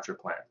carbon capture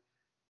plant.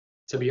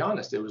 To be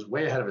honest, it was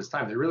way ahead of its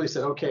time. They really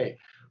said, okay,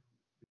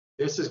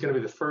 this is going to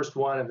be the first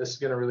one, and this is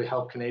going to really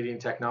help Canadian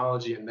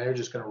technology, and they're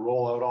just going to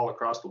roll out all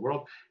across the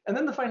world. And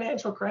then the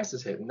financial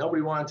crisis hit, and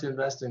nobody wanted to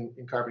invest in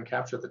carbon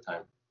capture at the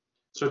time.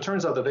 So it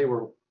turns out that they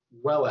were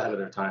well ahead of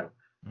their time.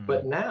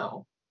 But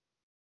now,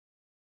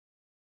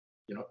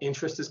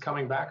 interest is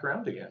coming back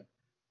around again.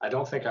 I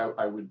don't think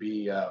I would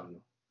be out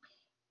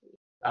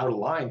of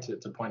line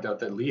to point out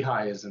that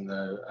Lehigh is in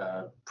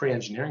the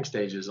pre-engineering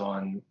stages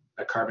on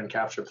a carbon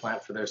capture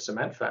plant for their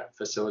cement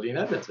facility in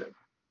Edmonton.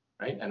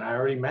 Right. And I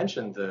already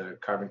mentioned the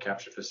carbon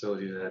capture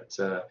facility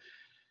that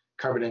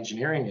Carbon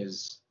Engineering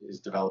is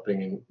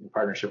developing in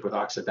partnership with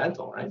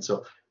Occidental. Right.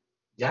 So,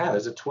 yeah,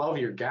 there's a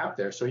 12-year gap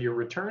there. So your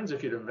returns,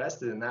 if you'd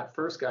invested in that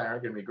first guy,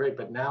 aren't going to be great.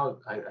 But now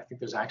I think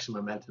there's actually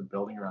momentum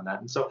building around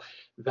that. And so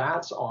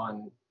that's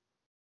on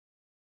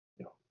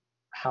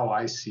how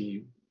I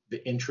see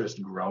the interest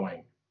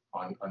growing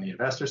on the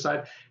investor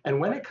side.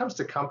 And when it comes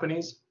to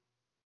companies,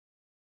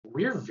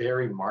 we're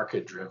very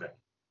market driven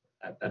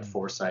at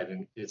Foresight.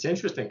 And it's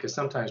interesting because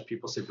sometimes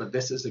people say, but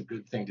this is a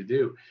good thing to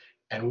do.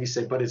 And we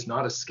say, but it's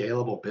not a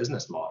scalable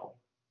business model.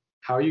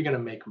 How are you going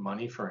to make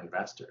money for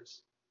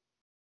investors?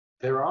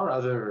 There are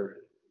other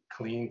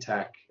clean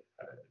tech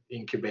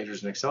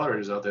incubators and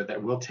accelerators out there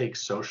that will take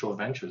social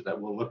ventures, that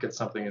will look at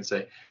something and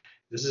say,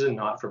 this is a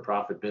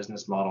not-for-profit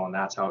business model, and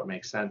that's how it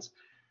makes sense.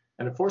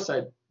 And at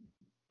Foresight,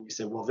 we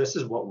say, well, this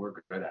is what we're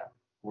good at.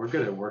 We're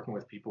good at working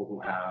with people who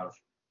have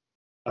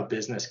a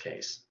business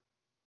case.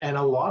 And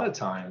a lot of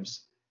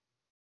times,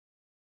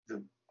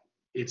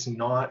 it's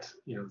not,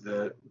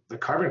 the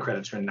carbon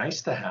credits are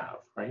nice to have,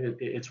 right?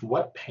 It's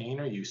what pain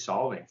are you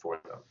solving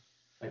for them?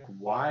 Like,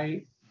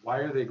 why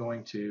are they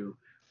going to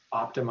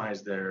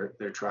optimize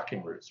their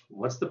trucking routes?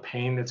 What's the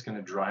pain that's going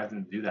to drive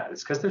them to do that?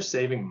 It's because they're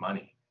saving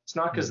money. It's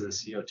not because of the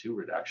CO2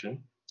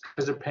 reduction. It's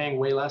because they're paying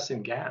way less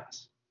in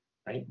gas,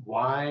 right?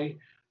 Why?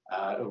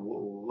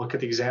 Look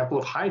at the example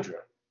of Hydra,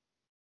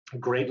 a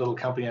great little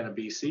company out of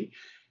BC.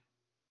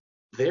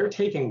 They're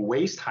taking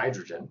waste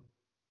hydrogen.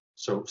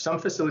 So some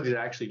facilities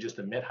actually just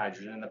emit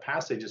hydrogen. In the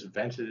past, they just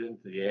vented it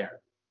into the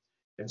air.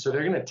 And so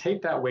they're going to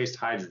take that waste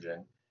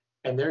hydrogen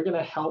and they're going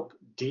to help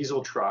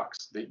diesel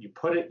trucks that you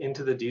put it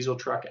into the diesel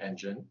truck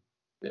engine.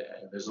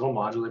 There's a little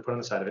module they put on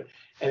the side of it,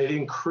 and it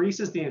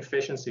increases the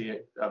efficiency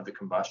of the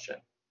combustion.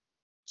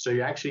 So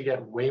you actually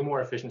get way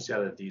more efficiency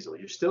out of the diesel.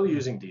 You're still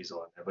using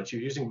diesel in there, but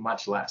you're using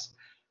much less.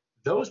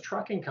 Those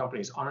trucking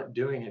companies aren't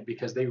doing it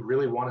because they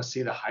really want to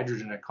see the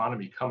hydrogen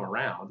economy come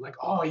around. Like,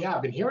 oh yeah,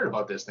 I've been hearing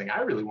about this thing.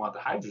 I really want the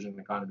hydrogen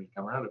economy to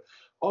come around.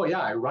 Oh yeah,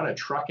 I run a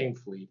trucking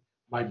fleet.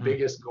 My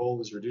biggest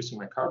goal is reducing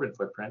my carbon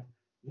footprint.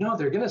 No,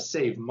 they're going to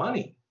save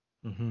money.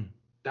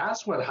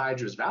 That's what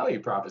Hydra's value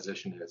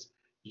proposition is.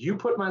 You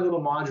put my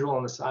little module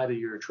on the side of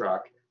your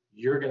truck,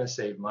 you're going to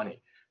save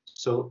money.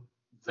 So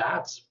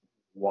that's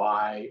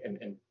why,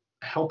 and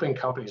helping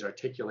companies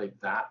articulate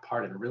that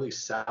part and really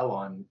sell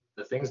on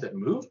the things that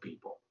move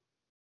people.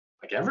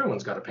 Like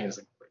everyone's got to pay. It's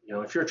like, you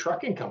know, if you're a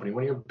trucking company,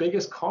 one of your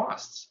biggest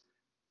costs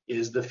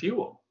is the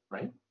fuel,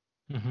 right?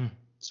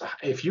 So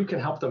if you can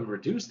help them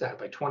reduce that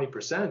by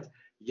 20%,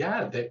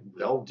 yeah,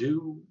 they'll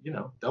do, you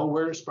know, they'll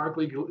wear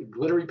sparkly,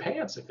 glittery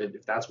pants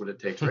if that's what it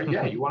takes, right?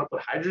 Yeah, you want to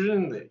put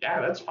hydrogen,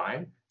 yeah, that's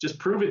fine. Just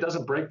prove it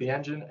doesn't break the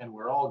engine and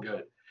we're all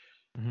good.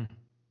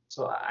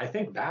 So I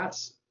think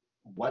that's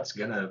what's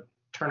going to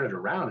turn it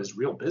around is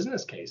real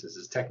business cases,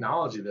 is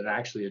technology that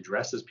actually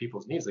addresses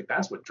people's needs. Like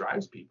that's what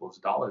drives people's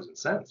dollars and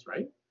cents,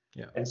 right?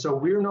 Yeah. And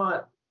so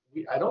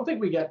I don't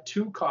think we get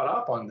too caught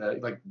up on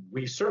like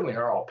we certainly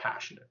are all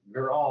passionate.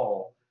 We're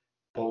all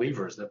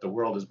believers that the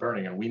world is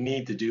burning and we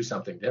need to do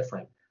something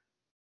different.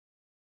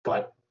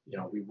 But, you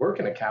know, we work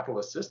in a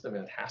capitalist system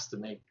and it has to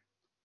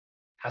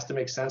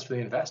make sense for the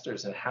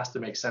investors and it has to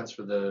make sense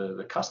for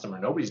the customer.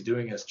 Nobody's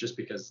doing this just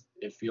because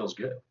it feels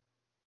good.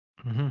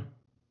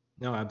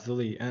 No,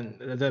 absolutely.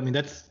 And I mean,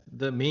 that's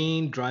the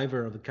main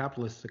driver of the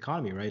capitalist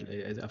economy, right?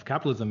 Of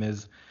capitalism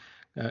is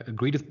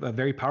greed is a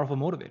very powerful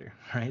motivator,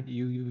 right?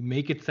 You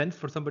make it sense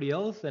for somebody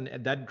else, and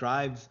that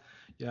drives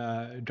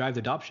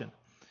adoption.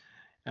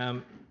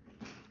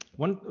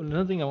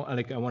 Another thing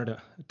I wanted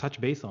to touch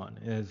base on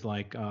is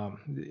like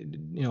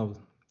you know,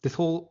 this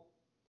whole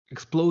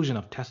explosion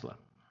of Tesla,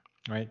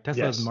 right?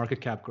 Tesla's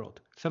market cap growth,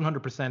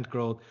 700%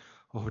 growth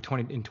over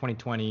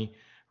 2020,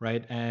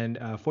 right? And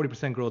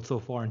 40% growth so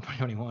far in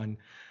 2021.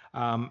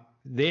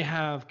 They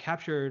have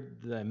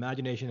captured the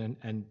imagination,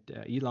 and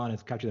Elon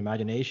has captured the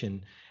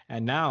imagination,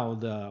 and now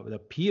the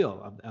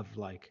appeal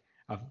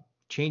of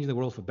changing the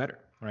world for better,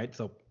 right?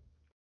 So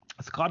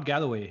Scott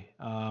Galloway,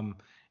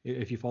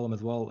 if you follow him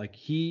as well, like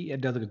he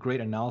does a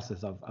great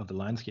analysis of the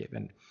landscape,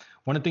 and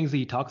one of the things that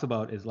he talks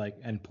about is like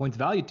and points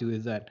value to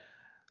is that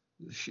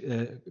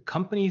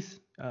companies,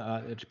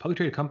 publicly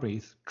traded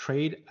companies,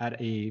 trade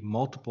at a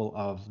multiple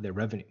of their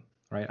revenue.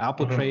 Right,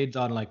 Apple trades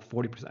on like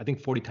 40%, I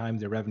think 40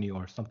 times their revenue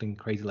or something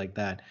crazy like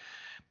that.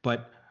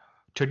 But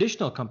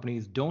traditional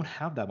companies don't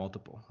have that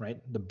multiple, right?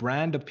 The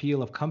brand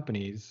appeal of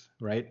companies,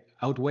 right,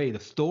 the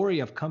story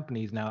of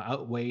companies now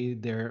outweigh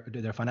their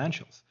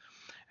financials.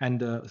 And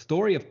the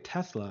story of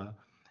Tesla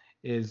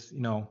is,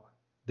 you know,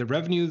 the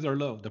revenues are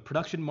low, the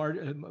production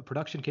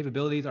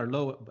capabilities are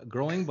low,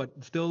 growing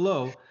but still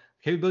low.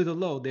 Capabilities are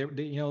low.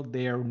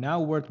 They are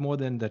now worth more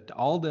than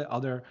all the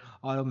other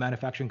auto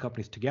manufacturing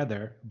companies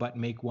together, but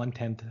make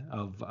 1/10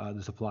 of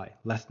the supply,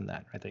 less than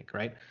that, I think,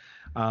 right?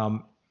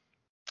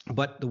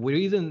 But the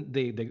reason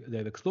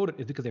they've exploded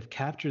is because they've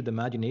captured the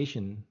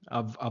imagination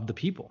of the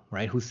people,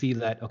 right? Who see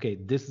that, okay,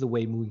 this is the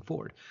way moving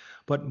forward.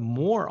 But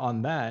more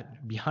on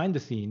that, behind the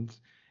scenes,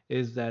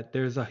 is that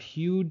there's a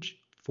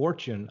huge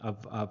fortune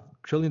of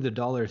trillions of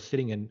dollars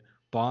sitting in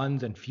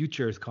bonds and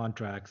futures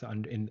contracts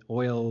in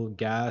oil,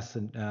 gas,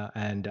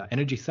 and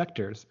energy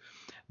sectors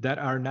that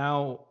are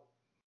now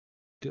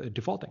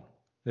defaulting.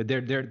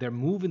 They're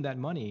moving that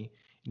money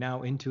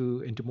now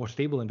into more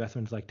stable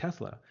investments like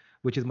Tesla,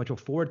 which is much more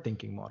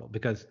forward-thinking model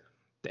because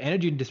the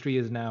energy industry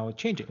is now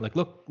changing. Like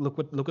look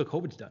what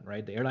COVID's done,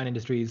 right? The airline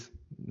industry is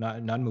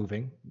not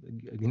moving.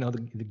 You know,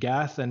 the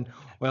gas and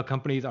oil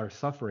companies are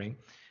suffering.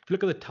 If you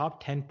look at the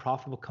top 10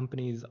 profitable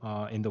companies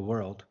in the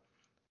world,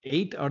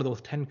 8 out of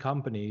those 10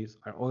 companies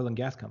are oil and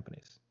gas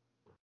companies,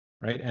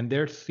 right? And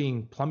they're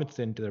seeing plummets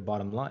into their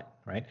bottom line,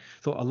 right?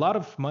 So a lot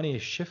of money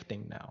is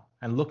shifting now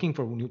and looking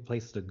for new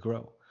places to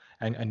grow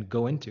and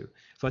go into.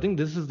 So I think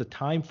this is the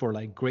time for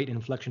like great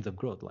inflections of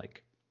growth,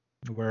 like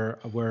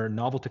where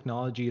novel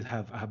technologies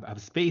have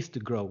space to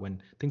grow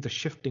when things are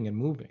shifting and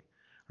moving,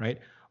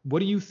 right?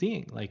 What are you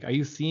seeing? Like, are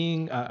you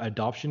seeing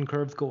adoption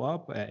curves go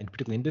up in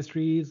particular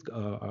industries?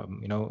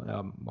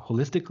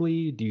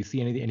 Holistically, do you see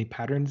any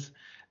patterns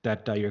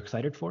that you're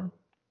excited for?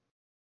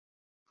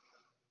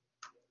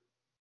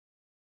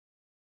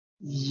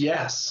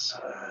 Yes,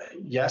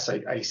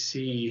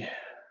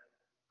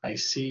 I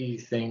see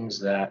things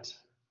that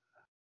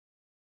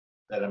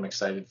I'm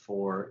excited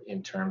for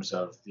in terms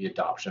of the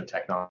adoption of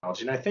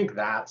technology, and I think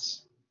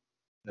that's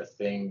the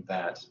thing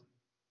that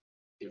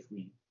if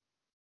we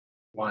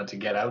wanted to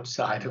get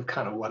outside of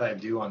kind of what I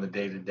do on the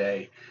day to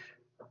day,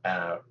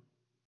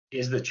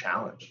 is the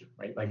challenge,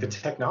 right? Like the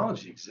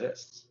technology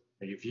exists.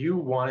 Like if you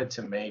wanted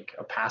to make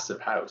a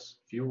passive house,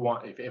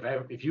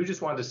 if you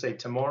just wanted to say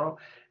tomorrow,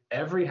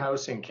 every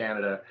house in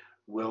Canada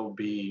will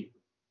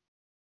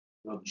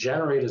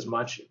generate as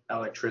much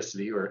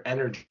electricity or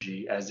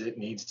energy as it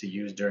needs to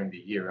use during the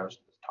year. I was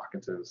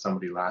talking to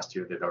somebody last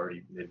year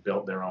they'd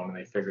built their own, and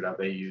they figured out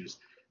they use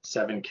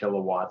 7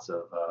 kilowatts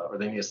or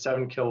they need a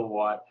 7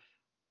 kilowatt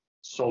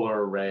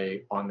solar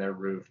array on their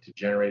roof to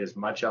generate as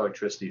much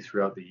electricity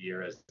throughout the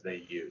year as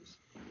they use.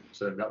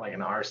 So they've got like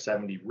an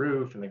R70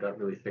 roof, and they've got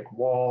really thick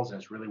walls,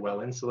 and it's really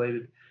well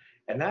insulated.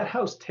 And that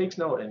house takes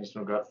and it's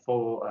got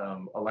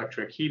full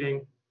electric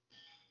heating.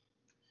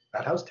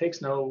 That house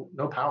takes no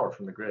power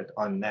from the grid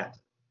on net.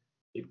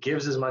 It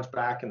gives as much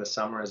back in the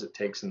summer as it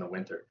takes in the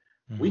winter.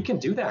 Mm-hmm. We can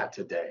do that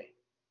today.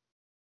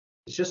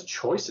 It's just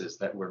choices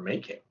that we're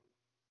making.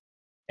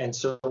 And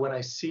so when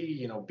I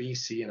see,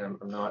 BC, and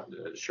I'm not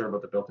sure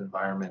about the built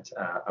environment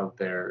out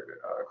there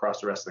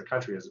across the rest of the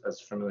country,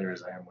 as familiar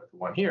as I am with the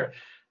one here,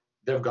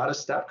 they've got a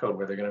step code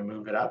where they're going to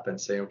move it up and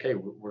say, okay,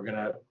 we're going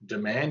to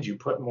demand you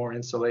put more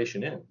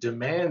insulation in,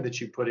 demand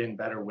that you put in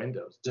better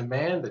windows,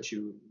 demand that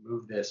you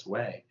move this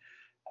way.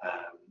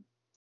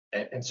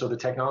 And so the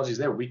technology is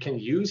there. We can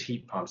use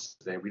heat pumps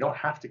today. We don't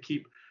have to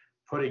keep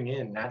putting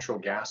in natural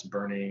gas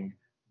burning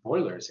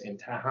boilers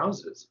into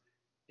houses.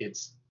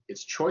 It's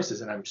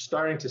choices, and I'm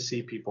starting to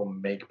see people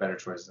make better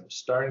choices. I'm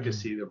starting to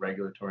see the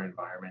regulatory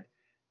environment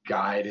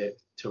guide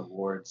it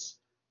towards,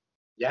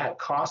 it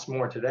costs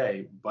more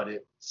today, but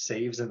it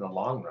saves in the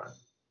long run,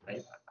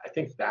 right? I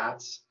think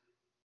that's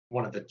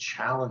one of the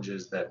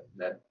challenges that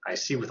I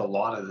see with a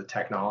lot of the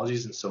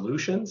technologies and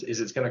solutions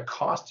is it's going to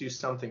cost you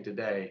something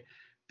today,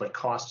 but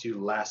cost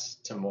you less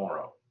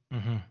tomorrow.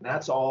 Mm-hmm. And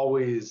that's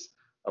always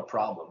a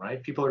problem,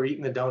 right? People are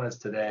eating the donuts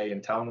today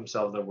and telling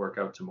themselves they'll work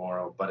out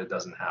tomorrow, but it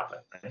doesn't happen,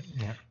 right?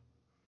 Yeah.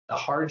 The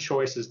hard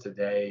choices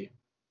today,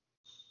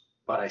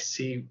 but I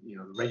see, the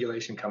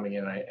regulation coming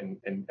in,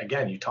 and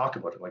again, you talk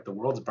about it, like the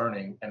world's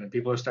burning, and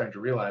people are starting to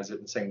realize it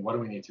and saying, what do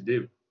we need to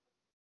do?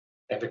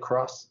 And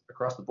across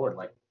the board,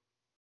 like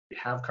we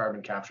have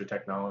carbon capture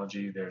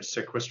technology, there's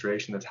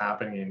sequestration that's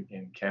happening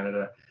in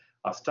Canada.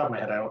 Off the top of my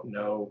head, I don't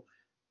know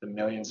the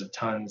millions of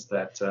tons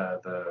that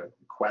the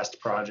Quest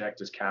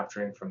project is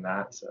capturing from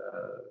that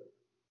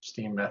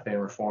steam methane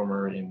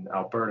reformer in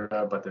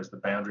Alberta, but there's the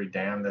Boundary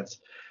Dam that's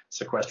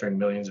sequestering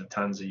millions of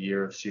tons a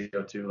year of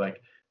CO2.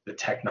 Like the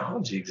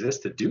technology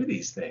exists to do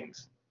these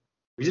things.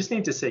 We just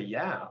need to say,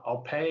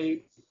 I'll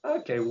pay,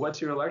 okay,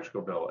 what's your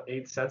electrical bill?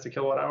 8 cents a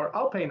kilowatt hour?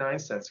 I'll pay 9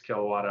 cents a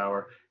kilowatt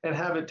hour and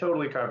have it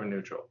totally carbon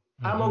neutral.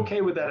 Mm-hmm. I'm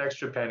okay with that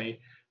extra penny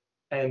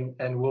and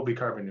we'll be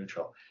carbon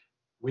neutral.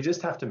 We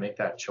just have to make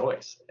that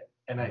choice.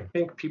 And I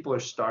think people are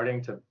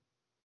starting to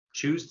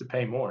choose to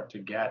pay more to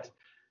get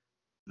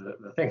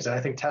the things. And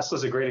I think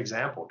Tesla's a great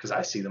example because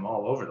I see them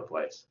all over the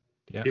place.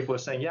 Yeah. People are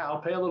saying,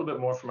 I'll pay a little bit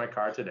more for my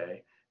car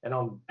today and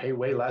I'll pay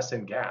way less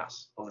in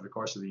gas over the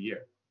course of the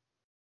year.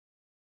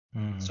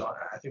 So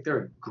I think they're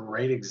a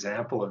great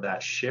example of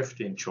that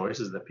shift in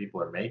choices that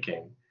people are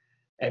making.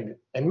 And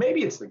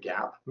maybe it's the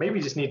gap. Maybe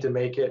you just need to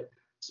make it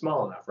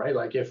small enough, right?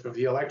 Like if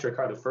the electric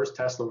car, the first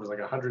Tesla was like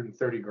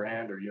 130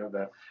 grand, or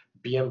the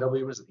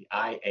BMW was the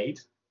i8.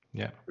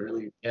 Yeah.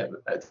 Really,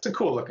 it's a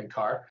cool looking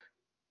car.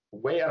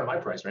 Way out of my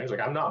price range.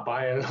 Like I'm not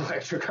buying an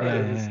electric car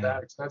that's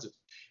that expensive.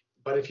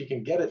 But if you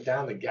can get it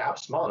down the gap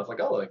small enough,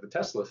 like the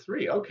Tesla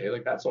 3, okay,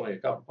 like that's only a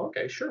couple.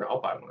 Okay, sure,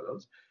 I'll buy one of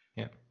those.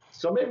 Yeah.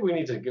 So maybe we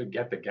need to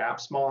get the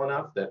gap small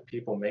enough that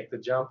people make the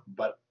jump.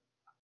 But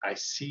I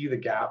see the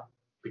gap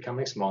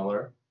becoming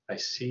smaller. I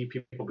see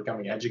people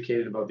becoming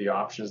educated about the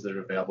options that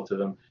are available to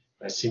them.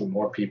 I see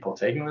more people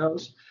taking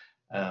those.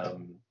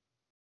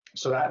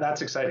 So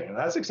that's exciting, and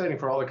that's exciting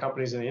for all the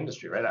companies in the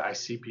industry, right? I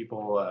see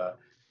people,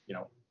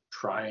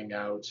 trying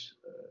out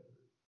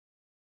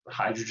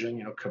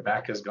hydrogen.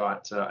 Quebec has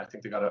got, I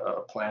think they got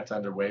a plant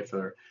underway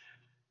for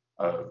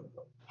a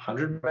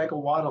 100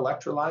 megawatt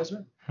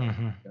electrolyzer.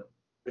 Mm-hmm.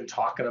 Been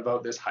talking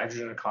about this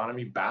hydrogen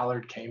economy.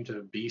 Ballard came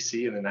to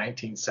BC in the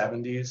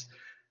 1970s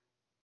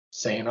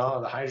saying, the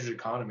hydrogen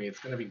economy, it's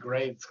going to be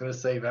great. It's going to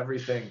save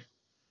everything.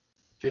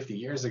 50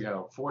 years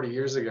ago, 40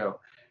 years ago.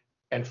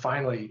 And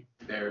finally,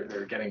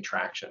 they're getting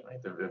traction, right?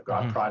 They've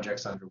got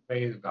projects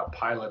underway. They've got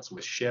pilots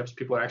with ships.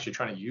 People are actually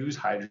trying to use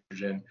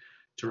hydrogen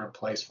to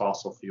replace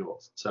fossil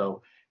fuels.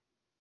 So,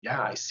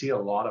 I see a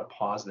lot of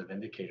positive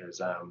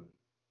indicators.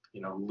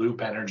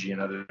 Loop Energy,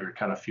 another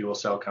kind of fuel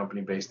cell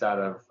company based out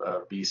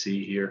of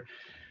BC here,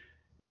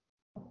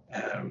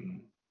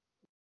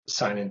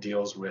 signing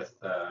deals with,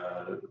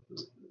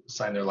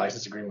 sign their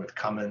license agreement with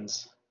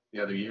Cummins the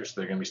other year. So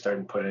they're going to be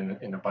starting to put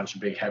in a bunch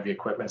of big heavy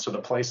equipment. So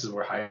the places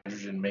where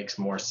hydrogen makes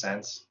more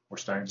sense, we're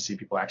starting to see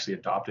people actually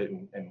adopt it.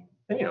 And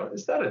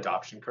it's that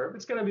adoption curve.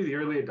 It's going to be the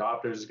early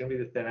adopters. It's going to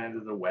be the thin end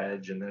of the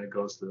wedge. And then it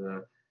goes to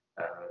the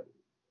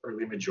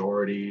early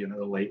majority and then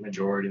the late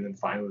majority and then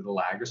finally the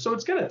laggers. So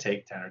it's going to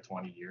take 10 or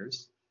 20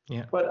 years.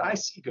 Yeah. But I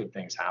see good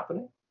things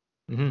happening.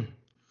 Mm-hmm.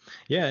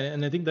 Yeah,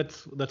 and I think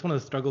that's one of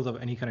the struggles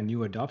of any kind of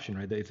new adoption,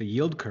 right? It's a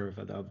yield curve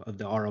of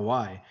the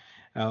ROI,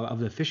 of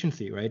the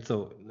efficiency, right?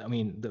 So I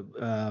mean,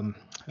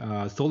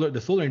 the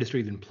solar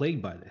industry has been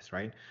plagued by this,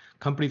 right?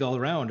 Companies all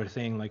around are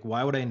saying like,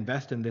 why would I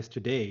invest in this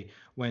today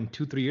when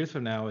 2-3 years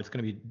from now it's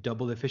going to be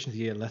double the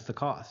efficiency at less the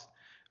cost,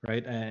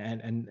 right?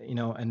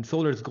 And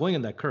solar is going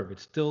in that curve.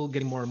 It's still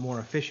getting more and more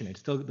efficient. It's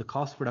still the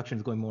cost of production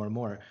is going more and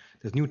more.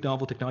 There's new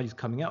novel technologies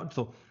coming out.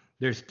 So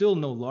there's still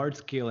no large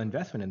scale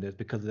investment in this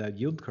because of that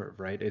yield curve,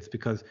 right? It's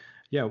because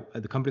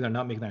the companies are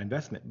not making that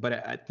investment.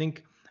 But I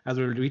think as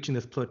we're reaching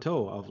this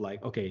plateau of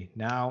like, okay,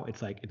 now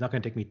it's like it's not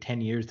going to take me 10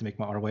 years to make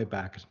my ROI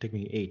back. It's going to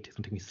take me 8. It's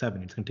going to take me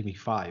 7. It's going to take me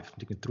 5. It's going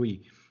to take me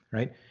 3,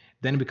 right?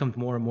 Then it becomes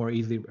more and more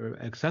easily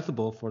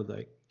accessible for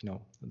the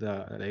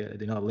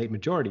late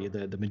majority,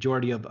 the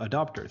majority of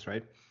adopters,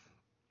 right?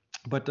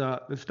 But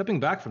stepping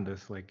back from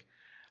this, like,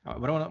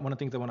 one of the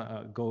things I want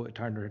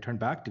to return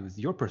back to is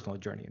your personal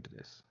journey into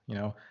this.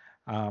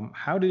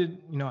 How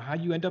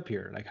you end up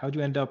here? Like, how did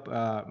you end up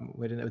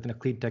within a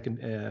clean tech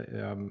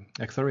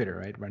accelerator,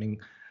 right?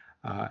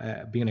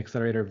 Being an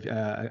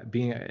accelerator,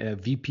 being a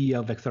VP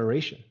of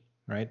acceleration,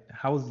 right?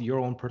 How's your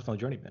own personal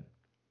journey been?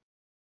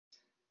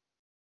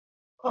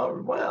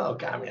 Oh, well,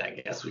 I mean,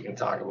 I guess we can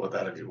talk about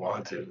that if you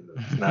want to.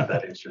 It's not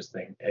that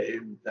interesting.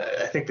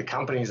 I think the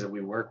companies that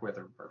we work with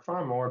are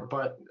far more,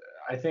 but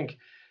I think,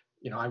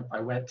 I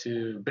went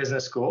to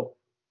business school,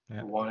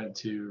 Yeah. wanted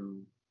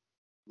to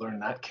learn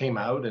that, came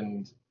out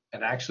and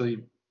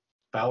actually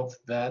felt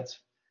that,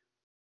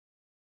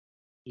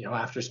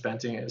 after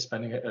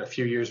spending a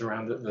few years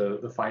around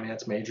the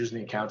finance majors and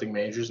the accounting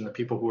majors and the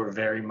people who are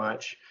very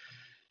much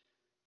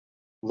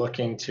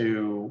looking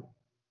to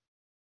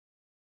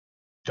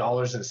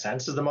dollars and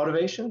cents as the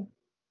motivation,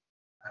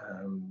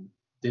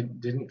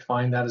 didn't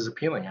find that as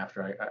appealing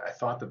after I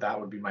thought that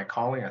would be my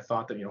calling. I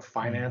thought that,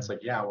 finance, like,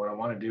 yeah, what I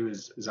want to do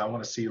is I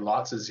want to see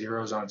lots of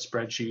zeros on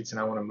spreadsheets and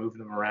I want to move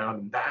them around,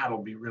 and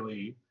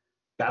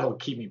that'll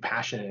keep me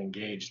passionate and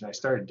engaged. And I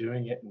started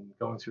doing it and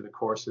going through the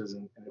courses,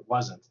 and it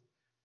wasn't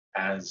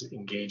as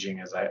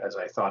engaging as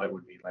I thought it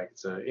would be. Like,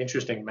 it's an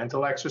interesting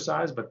mental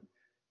exercise, but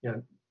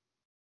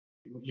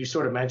you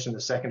sort of mentioned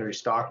the secondary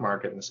stock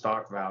market and the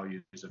stock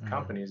values of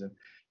companies, and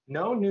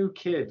no new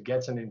kid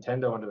gets a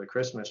Nintendo under the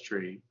Christmas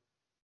tree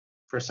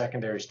for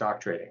secondary stock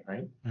trading,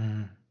 right?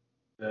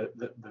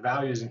 The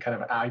values in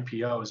kind of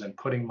IPOs and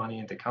putting money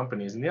into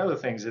companies, and the other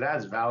things, it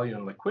adds value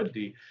and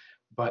liquidity,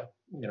 but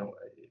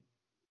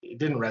it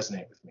didn't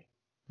resonate with me.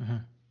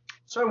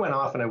 So I went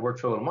off and I worked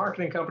for a little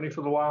marketing company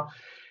for a little while.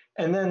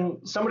 And then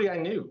somebody I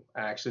knew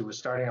actually was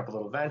starting up a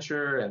little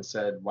venture and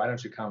said, why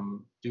don't you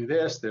come do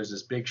this? There's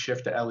this big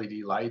shift to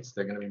LED lights.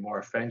 They're going to be more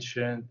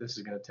efficient. This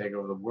is going to take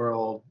over the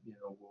world.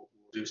 We'll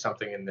do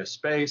something in this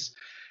space.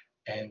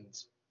 And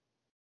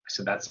I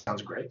said, that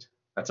sounds great.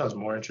 That sounds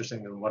more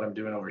interesting than what I'm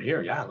doing over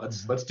here. Yeah,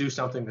 let's do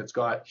something that's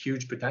got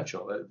huge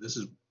potential. This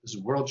is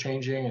world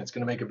changing. It's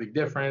going to make a big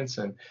difference.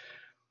 And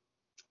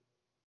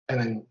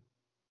then,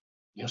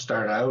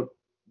 started out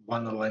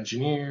one little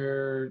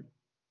engineer,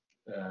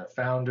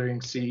 founding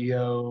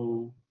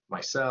CEO,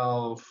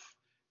 myself,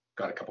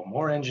 got a couple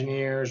more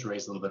engineers,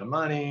 raised a little bit of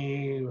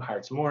money,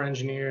 hired some more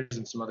engineers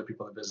and some other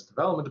people in the business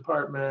development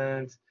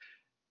department,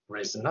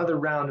 raised another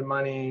round of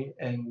money.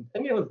 And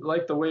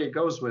like the way it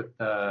goes with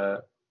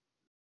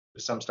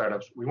some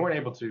startups, we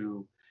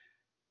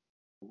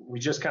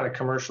just kind of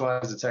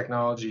commercialized the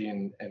technology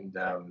and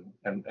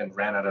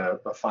ran out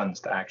of funds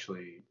to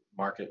actually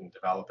market and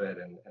develop it.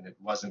 And it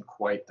wasn't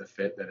quite the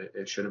fit that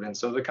it should have been.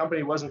 So the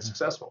company wasn't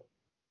successful.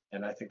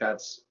 And I think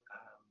that's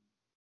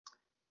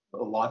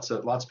lots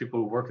of people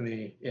who work in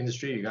the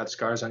industry. You got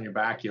scars on your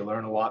back. You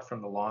learn a lot from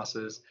the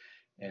losses.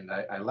 And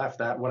I left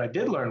that. What I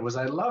did learn was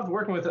I loved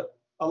working with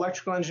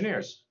electrical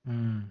engineers.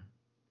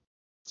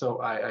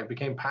 So I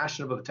became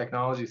passionate about the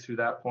technology through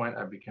that point.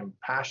 I became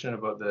passionate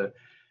about the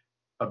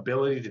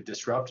ability to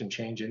disrupt and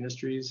change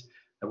industries.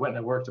 I went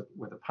and worked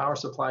with a power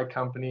supply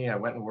company. I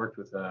went and worked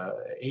with a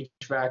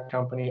HVAC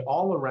company,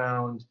 all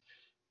around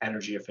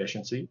energy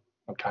efficiency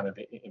and kind of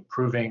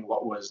improving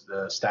what was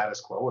the status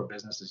quo or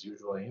business as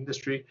usual in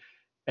industry.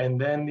 And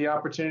then the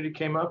opportunity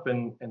came up,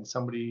 and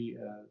somebody,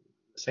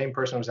 the same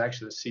person was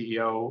actually the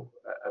CEO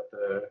at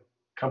the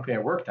company I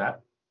worked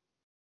at,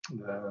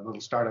 the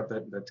little startup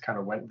that kind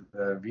of went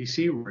the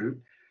VC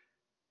route,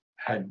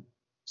 had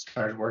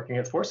started working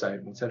at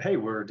Foresight and said, hey,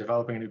 we're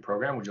developing a new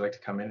program. Would you like to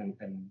come in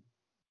and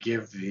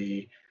give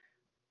the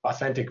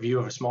authentic view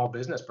of a small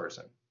business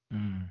person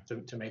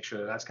to make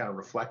sure that's kind of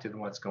reflected in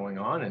what's going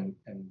on?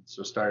 And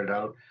so started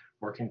out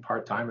working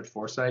part-time at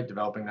Foresight,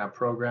 developing that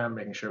program,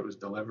 making sure it was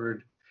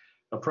delivered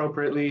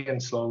appropriately,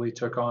 and slowly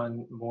took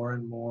on more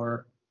and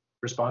more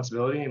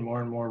responsibility and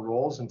more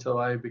roles until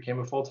I became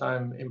a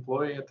full-time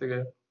employee at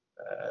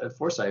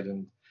Foresight.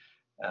 And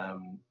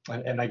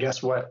I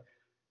guess what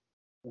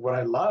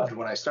I loved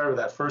when I started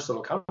that first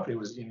little company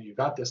was, you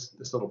got this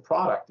little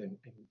product, and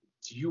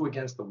it's you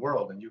against the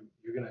world, and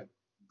you're going to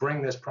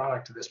bring this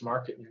product to this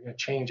market, and you're going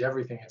to change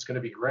everything. It's going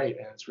to be great,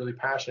 and it's really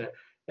passionate.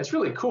 It's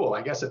really cool.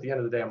 I guess at the end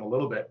of the day, I'm a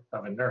little bit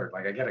of a nerd.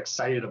 Like, I get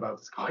excited about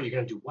this. Oh, you're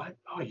going to do what?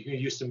 Oh, you're going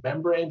to use some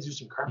membranes, do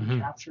some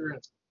carbon capture,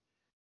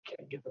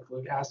 and get the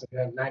flue gas and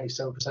have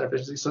 97%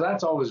 efficiency. So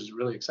that's always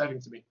really exciting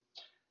to me.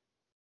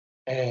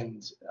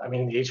 And I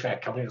mean, the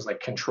HVAC company was like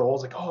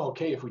controls, like, oh,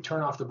 okay, if we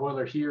turn off the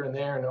boiler here and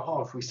there, and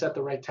oh, if we set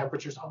the right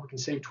temperatures, oh, we can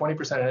save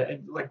 20%.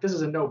 And like, this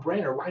is a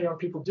no-brainer. Why aren't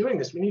people doing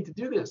this? We need to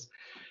do this.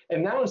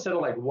 And now instead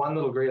of like one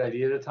little great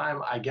idea at a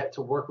time, I get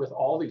to work with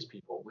all these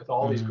people with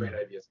all these great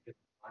Mm, ideas.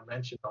 I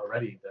mentioned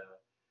already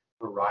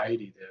the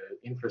variety,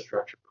 the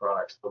infrastructure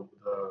products,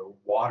 the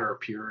water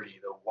purity,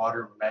 the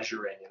water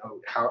measuring. You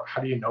know,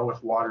 how do you know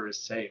if water is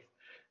safe?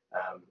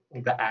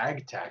 The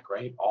ag tech,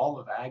 right? All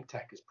of ag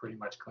tech is pretty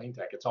much clean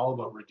tech. It's all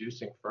about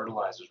reducing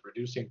fertilizers,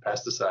 reducing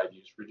pesticide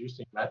use,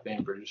 reducing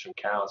methane producing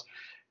cows.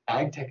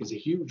 Ag tech is a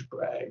huge,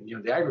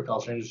 the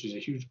agriculture industry is a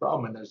huge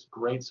problem, and there's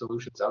great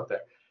solutions out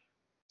there.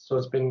 So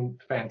it's been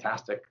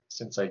fantastic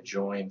since I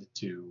joined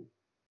to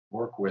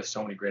work with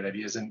so many great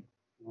ideas. And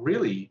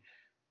really,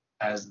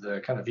 as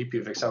the kind of VP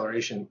of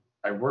acceleration,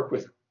 I work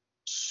with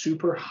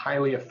super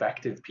highly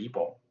effective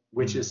people,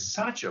 which is mm,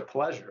 such a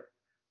pleasure.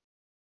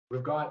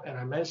 We've got, and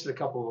I mentioned a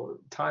couple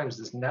of times,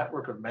 this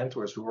network of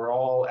mentors who are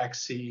all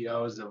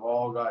ex-CEOs. They've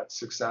all got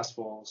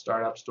successful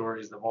startup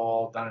stories. They've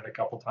all done it a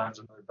couple times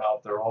under their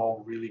belt. They're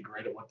all really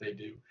great at what they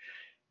do.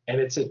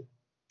 And it's a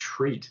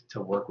treat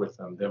to work with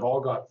them. They've all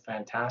got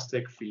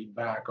fantastic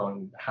feedback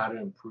on how to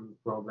improve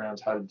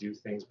programs, how to do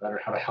things better,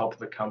 how to help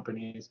the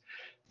companies.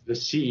 The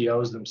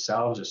CEOs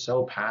themselves are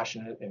so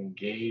passionate and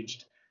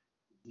engaged.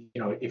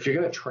 If you're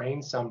going to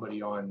train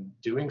somebody on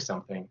doing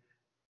something,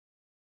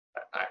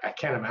 I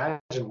can't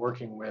imagine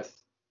working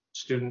with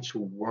students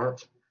who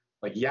weren't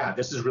like, yeah,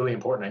 this is really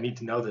important. I need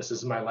to know this. This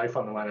is my life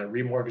on the line. I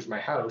remortgage my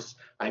house.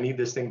 I need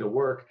this thing to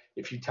work.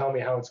 If you tell me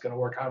how it's going to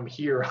work, I'm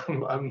here.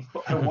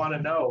 I want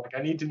to know. Like,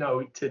 I need to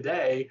know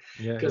today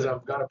yeah, because yeah.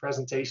 I've got a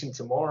presentation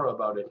tomorrow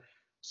about it.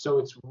 So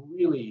it's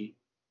really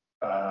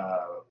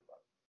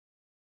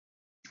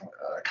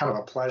kind of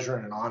a pleasure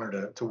and an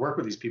honor to work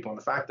with these people. And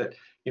the fact that,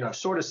 I've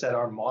sort of said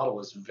our model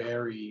is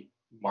very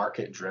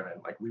market driven.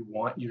 Like, we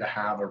want you to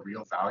have a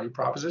real value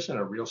proposition,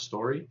 a real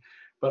story.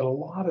 But a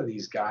lot of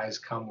these guys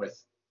come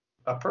with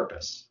a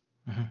purpose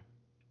Mhm.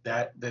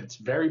 that's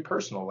very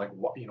personal. Like,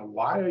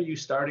 why are you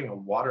starting a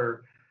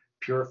water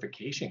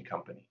purification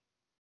company?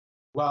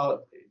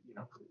 Well,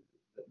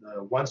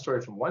 the one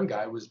story from one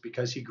guy was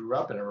because he grew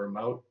up in a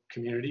remote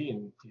community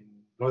in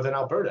northern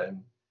Alberta,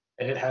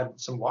 and it had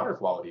some water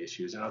quality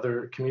issues, and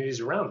other communities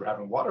around were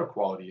having water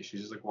quality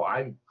issues. It's like,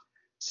 well,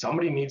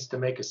 somebody needs to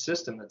make a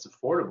system that's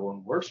affordable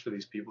and works for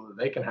these people that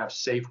they can have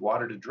safe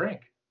water to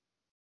drink.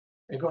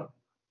 And you're going,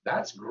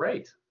 that's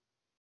great.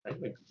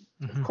 Right? Like,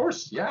 of Mhm.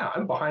 course, yeah,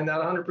 I'm behind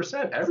that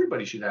 100%.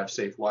 Everybody should have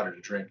safe water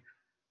to drink.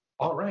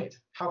 All right,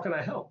 how can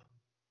I help?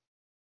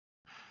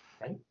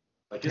 Right?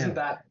 Like, isn't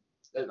Yeah.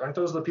 that, aren't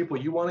those the people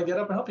you want to get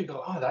up and help? You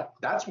go, oh,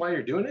 that's why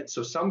you're doing it.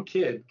 So some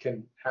kid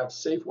can have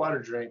safe water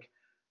to drink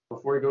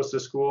before he goes to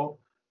school.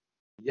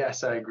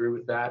 Yes, I agree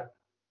with that.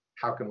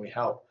 How can we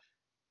help?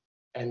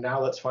 And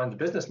now let's find the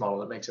business model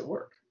that makes it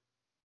work.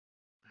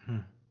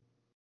 Mhm.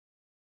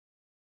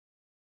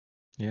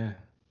 Yeah.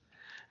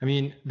 I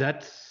mean,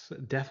 that's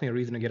definitely a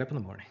reason to get up in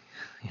the morning.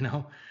 You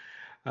know,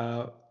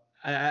 uh,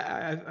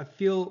 I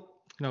feel,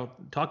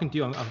 talking to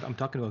you, I'm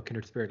talking about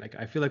kindred spirit. Like,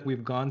 I feel like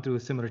we've gone through a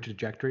similar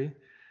trajectory.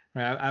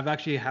 Right? I've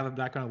actually have a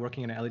background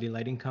working in an LED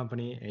lighting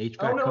company, an Oh,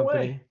 HVAC no way.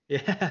 company.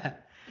 Yeah,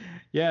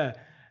 yeah,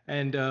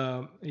 and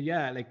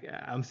yeah, like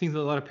I'm seeing a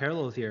lot of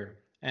parallels here.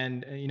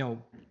 And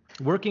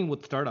working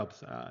with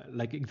startups,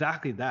 like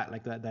exactly that,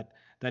 like that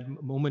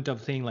moment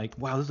of saying like,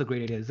 wow, this is a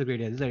great idea, this is a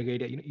great idea, this is a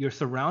great idea. You're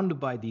surrounded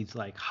by these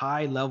like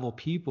high level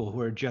people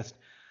who are just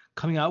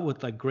coming out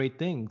with like great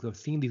things, of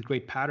seeing these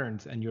great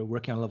patterns, and you're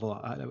working on a level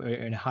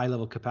in a high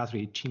level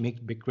capacity to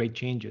make big great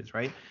changes,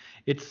 right?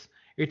 It's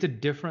a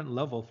different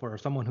level for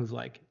someone who's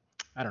like,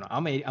 I don't know,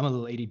 I'm a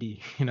little ADD,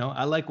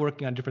 I like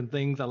working on different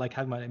things. I like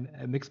having my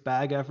mixed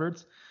bag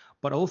efforts,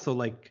 but also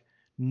like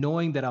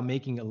knowing that I'm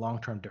making a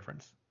long-term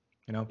difference,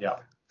 you know Yeah.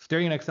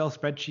 staring at an Excel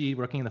spreadsheet,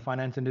 working in the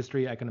finance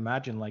industry. I can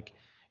imagine like,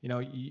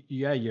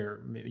 yeah,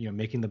 you're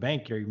making the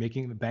bank, you're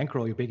making the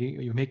bankroll,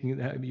 you're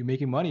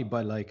making money,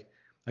 but like,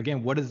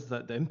 again, what is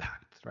the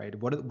impact, right?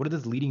 What is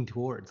this leading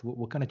towards?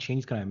 What kind of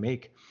change can I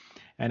make?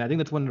 And I think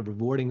that's one of the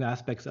rewarding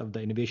aspects of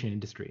the innovation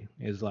industry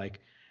is like,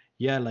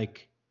 yeah,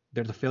 like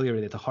there's a failure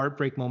rate. It's a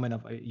heartbreak moment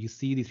of you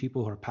see these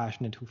people who are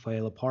passionate who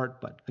fail apart,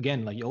 but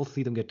again, like you'll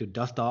see them get to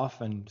dust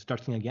off and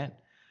start seeing again.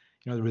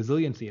 The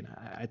resiliency, and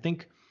I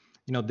think,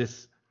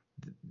 this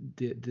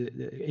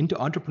into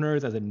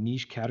entrepreneurs as a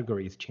niche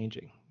category is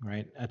changing,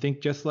 right? I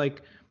think just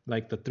like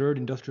the third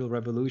industrial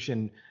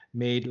revolution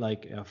made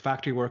like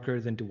factory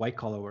workers into white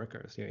collar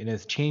workers. It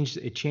has changed.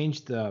 It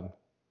changed the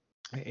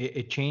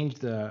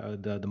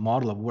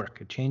model of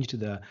work. It changed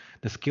the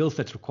skill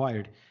sets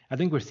required. I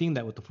think we're seeing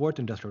that with the fourth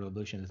industrial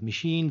revolution, as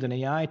machines and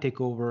AI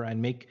take over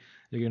and make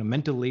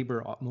mental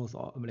labor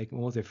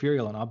almost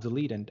ethereal and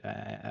obsolete, and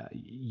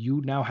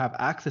you now have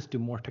access to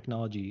more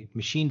technology,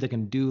 machines that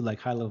can do like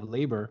high level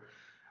labor.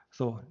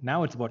 So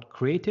now it's about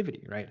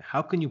creativity, right?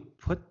 How can you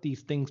put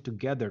these things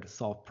together to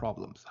solve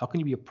problems? How can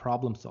you be a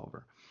problem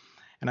solver?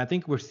 And I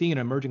think we're seeing an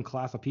emerging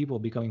class of people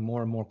becoming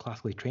more and more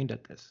classically trained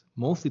at this,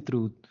 mostly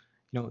through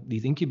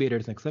these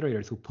incubators and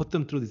accelerators who put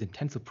them through these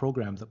intensive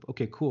programs of,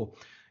 okay, cool,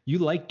 you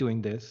like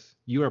doing this,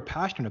 you are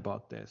passionate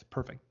about this,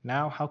 perfect.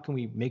 Now, how can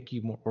we make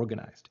you more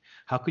organized?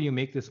 How can you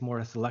make this more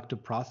a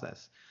selective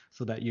process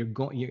so that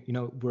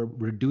we're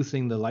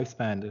reducing the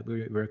lifespan,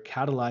 we're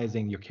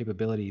catalyzing your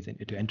capabilities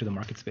to enter the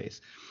market space.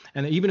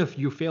 And even if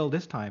you fail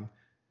this time,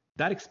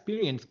 that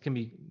experience can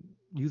be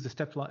used as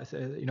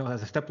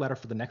a step ladder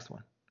for the next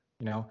one,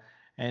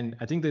 And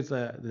I think there's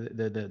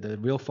the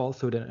real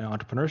falsehood in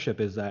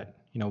entrepreneurship is that,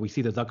 we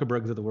see the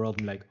Zuckerbergs of the world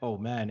and like, oh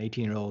man,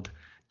 18-year-old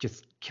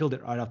just killed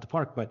it right off the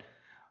park. But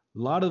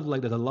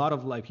there's a lot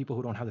of people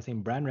who don't have the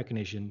same brand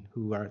recognition,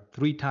 who are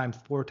 3 times,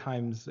 4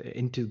 times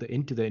into the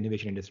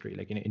innovation industry,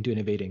 into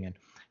innovating, and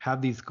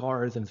have these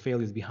scars and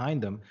failures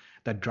behind them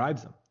that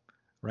drives them,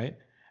 right?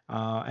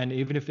 And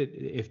even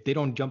if they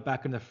don't jump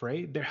back in the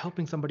fray, they're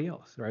helping somebody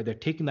else, right? They're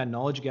taking that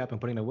knowledge gap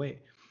and putting it away.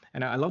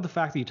 And I love the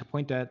fact that you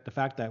point at the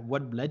fact that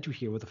what led you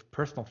here was a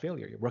personal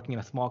failure. You're working in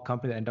a small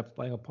company that ended up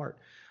falling apart,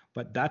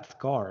 but that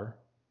scar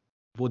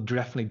will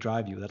definitely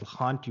drive you. That'll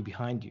haunt you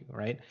behind you,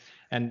 right?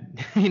 And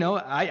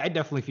I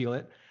definitely feel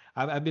it.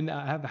 I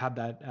have had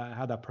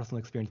that personal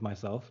experience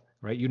myself,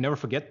 right? You never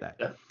forget that.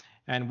 Yeah.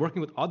 And working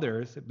with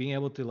others, being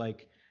able to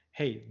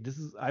hey,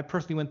 I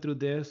personally went through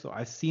this, or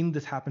I've seen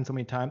this happen so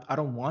many times. I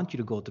don't want you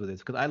to go through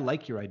this because I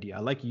like your idea. I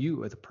like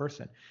you as a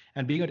person.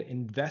 And being able to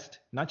invest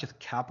not just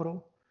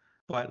capital,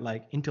 but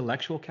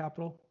intellectual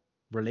capital,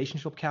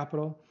 relationship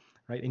capital,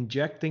 right?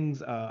 Inject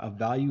things of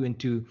value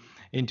into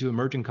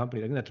emerging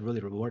companies. I think that's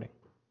really rewarding.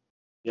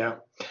 Yeah,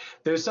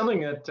 there's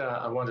something that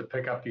I wanted to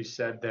pick up. You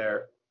said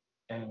there,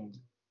 and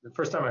the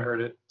first time I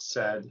heard it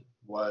said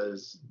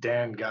was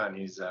Dan Gunn.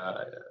 He's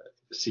the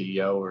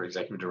CEO or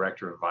executive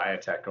director of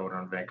Viatech over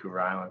on Vancouver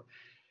Island,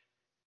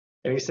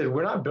 and he said,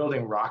 "We're not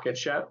building rocket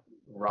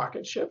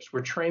ships.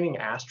 We're training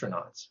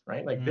astronauts,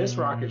 right? This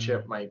rocket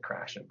ship might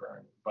crash and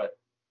burn, but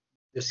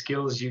the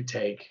skills you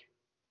take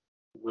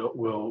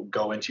will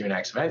go into your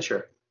next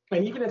venture.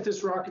 And even if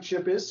this rocket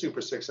ship is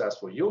super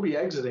successful, you'll be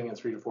exiting in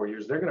 3 to 4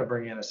 years. They're going to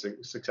bring in a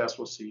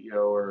successful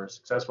CEO or a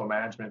successful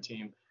management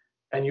team,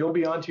 and you'll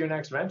be on to your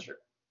next venture,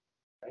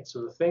 right?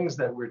 So the things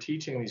that we're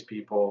teaching these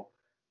people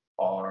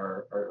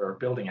are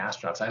building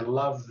astronauts. I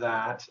love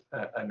that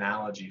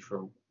analogy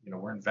for,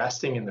 we're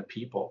investing in the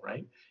people,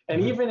 right?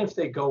 And even if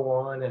they go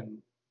on and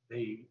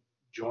they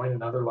join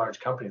another large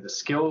company, the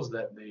skills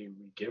that we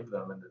give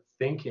them and the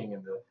thinking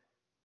and the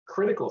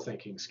critical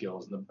thinking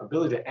skills and the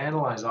ability to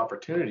analyze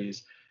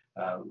opportunities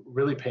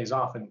really pays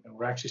off. And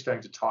we're actually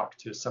starting to talk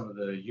to some of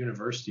the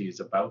universities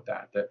about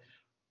that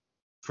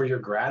for your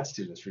grad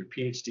students, for your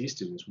PhD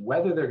students,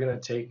 whether they're going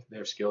to take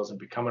their skills and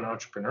become an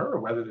entrepreneur or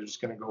whether they're just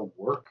going to go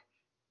work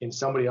in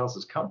somebody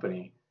else's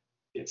company,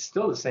 it's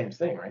still the same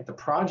thing, right? The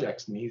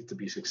projects need to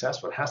be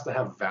successful. It has to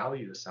have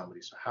value to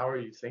somebody. So how are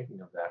you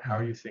thinking of that? How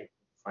are you thinking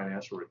of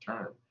financial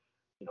return?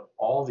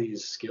 All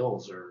these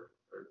skills are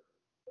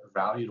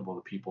valuable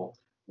to people,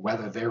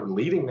 whether they're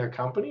leading their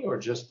company or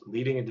just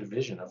leading a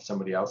division of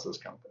somebody else's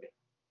company,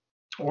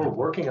 or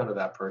working under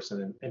that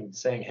person and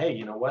saying, hey,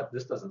 you know what,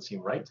 this doesn't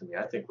seem right to me.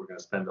 I think we're going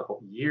to spend the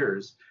whole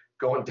years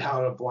going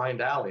down a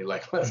blind alley.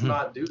 Let's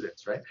not do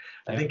this, right?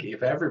 I think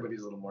if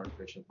everybody's a little more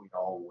efficient, we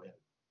all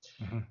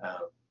win.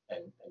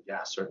 And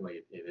yeah,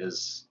 certainly it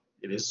is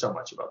so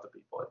much about the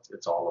people.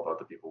 It's all about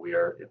the people.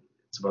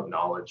 It's about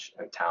knowledge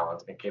and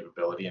talent and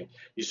capability. And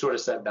you sort of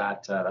said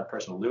that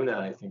person, Luna,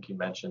 I think you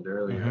mentioned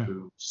earlier,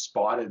 who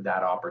spotted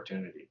that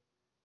opportunity.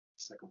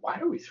 It's like, why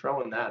are we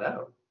throwing that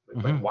out?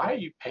 Why are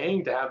you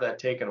paying to have that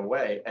taken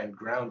away and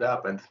ground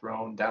up and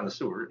thrown down the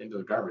sewer into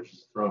the garbage,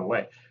 thrown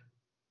away?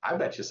 I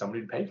bet you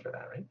somebody paid for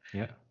that, right?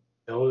 Yeah.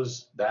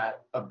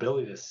 That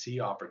ability to see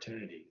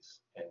opportunities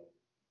and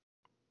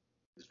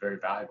is very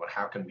valuable.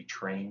 How can we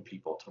train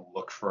people to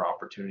look for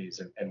opportunities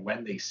and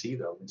when they see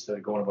them, instead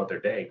of going about their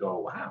day, go,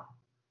 wow,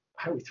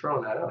 why are we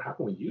throwing that out? How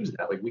can we use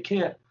that? We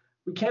can't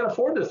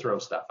afford to throw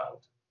stuff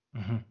out.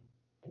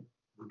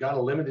 We've got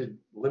a limited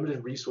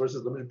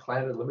resources, limited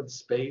planet, limited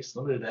space,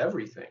 limited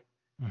everything.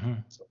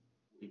 So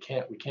we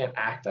can't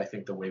act, I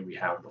think, the way we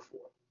have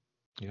before.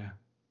 Yeah.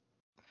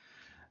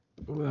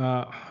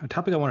 A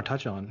topic I want to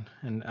touch on,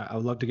 and I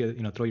would love to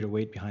get throw your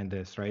weight behind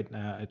this, right?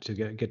 To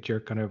get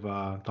your kind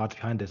of thoughts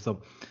behind this.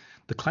 So,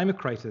 the climate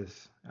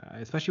crisis,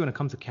 especially when it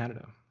comes to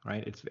Canada,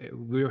 right?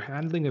 We're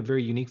handling a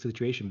very unique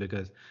situation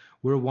because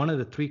we're one of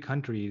the 3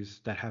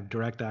 countries that have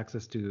direct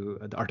access to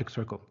the Arctic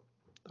Circle.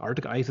 The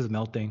Arctic ice is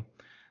melting.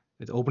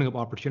 It's opening up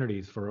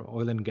opportunities for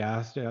oil and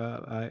gas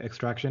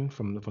extraction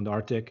from the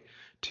Arctic,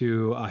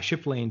 to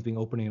ship lanes being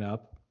opening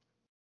up.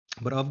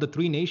 But of the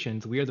 3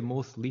 nations, we are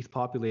the least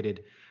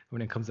populated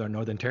when it comes to our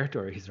northern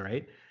territories,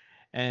 right?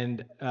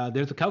 And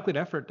there's a calculated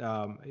effort.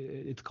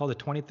 It's called the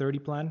 2030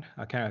 plan,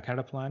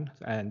 Canada plan,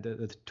 and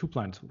there's 2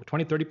 plans: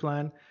 2030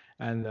 plan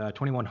and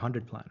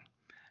 2100 plan.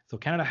 So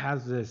Canada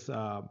has this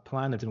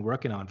plan that's been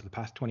working on for the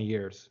past 20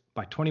 years.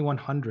 By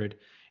 2100,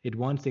 it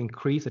wants to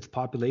increase its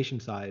population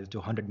size to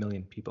 100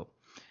 million people,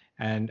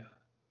 and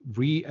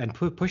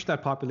push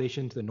that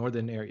population to the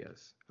northern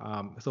areas.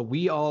 So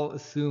we all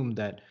assume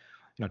that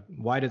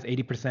why does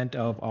 80%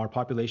 of our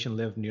population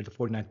live near the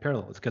 49th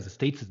parallel? It's because the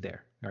States is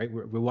there, right?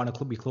 We want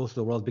to be close to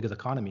the world's biggest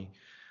economy.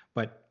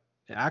 But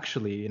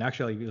actually, you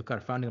look at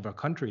the founding of our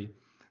country,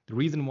 the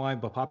reason why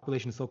the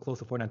population is so close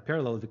to 49th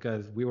parallel is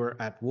because we were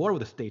at war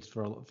with the States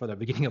for the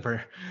beginning of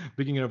our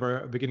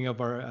beginning of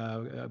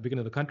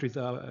the country's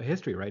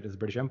history, right? As the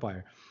British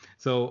Empire.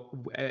 So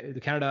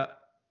the Canada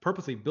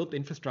purposely built the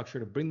infrastructure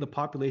to bring the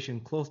population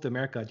close to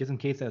America, just in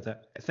case there's a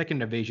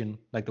second invasion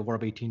like the War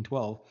of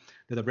 1812.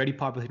 There's a ready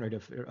population ready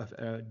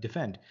to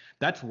defend.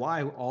 That's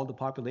why all the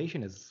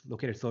population is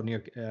located so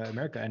near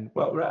America. And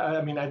well,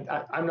 I mean,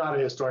 I'm not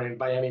a historian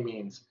by any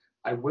means.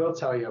 I will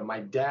tell you, my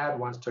dad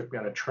once took me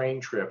on a train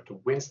trip to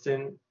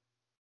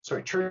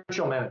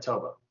Churchill,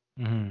 Manitoba.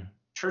 Mm-hmm.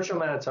 Churchill,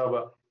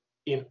 Manitoba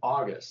in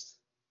August.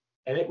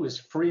 And it was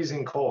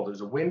freezing cold. It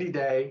was a windy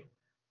day.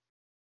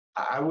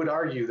 I would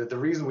argue that the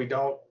reason we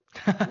don't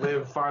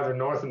live farther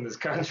north in this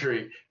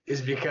country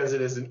is because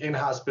it is an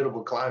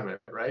inhospitable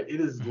climate, right?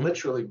 It is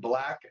literally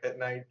black at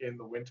night in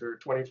the winter,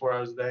 24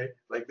 hours a day.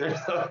 Like there's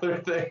other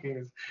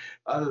things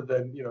other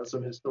than,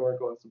 some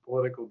historical and some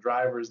political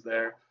drivers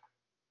there.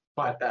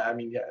 But I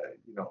mean, yeah,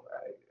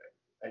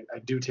 I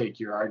do take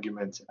your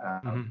argument.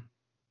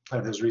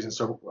 There's reasons.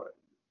 So,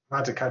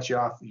 not to cut you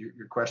off,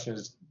 your question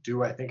is,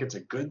 do I think it's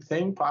a good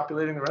thing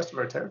populating the rest of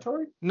our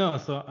territory? No.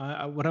 So,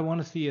 what I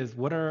want to see is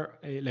what are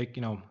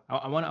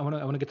I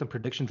want to get some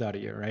predictions out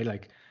of you,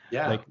 right?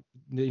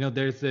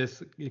 There's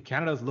this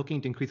Canada is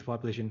looking to increase the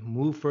population,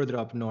 move further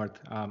up north.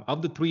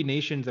 Of the three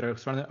nations that are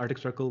surrounding the Arctic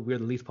Circle, we're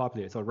the least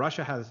populated. So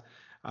Russia has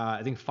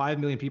I think 5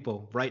 million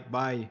people right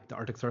by the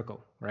Arctic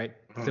Circle, right?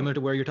 Similar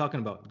to where you're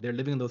talking about. They're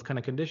living in those kind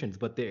of conditions,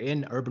 but they're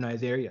in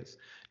urbanized areas.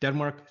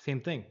 Denmark,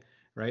 same thing,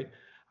 right?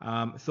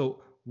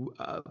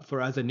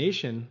 For as a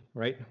nation,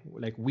 right?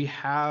 Like we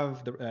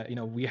have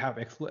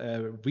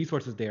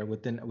resources there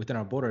within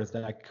our borders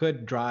that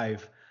could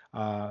drive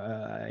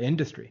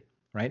industry,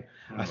 right?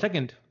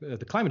 Second,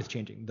 the climate is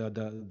changing.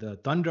 The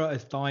tundra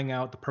is thawing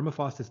out. The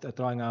permafrost is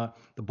thawing out.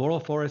 The boreal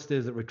forest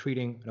is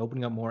retreating and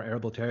opening up more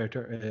arable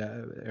territory,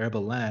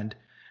 arable land,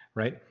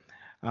 right?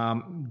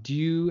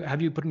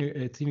 Have you put in your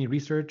seen any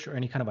research or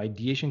any kind of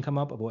ideation come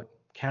up of what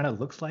Canada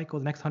looks like over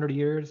the next 100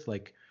 years?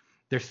 Like,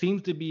 there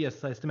seems to be a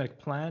systematic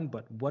plan,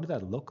 but what does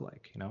that look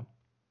like?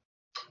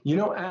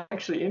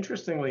 Actually,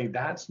 interestingly,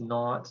 that's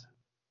not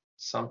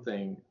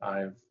something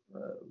I've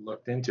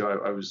looked into.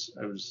 I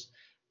was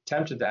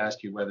tempted to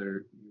ask you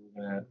whether you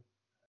were going to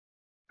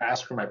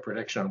ask for my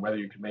prediction on whether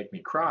you could make me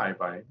cry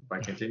by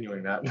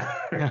continuing that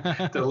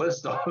to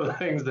list all the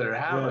things that are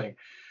happening. Yeah.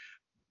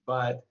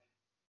 But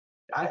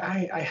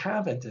I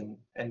haven't,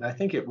 and I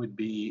think it would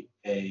be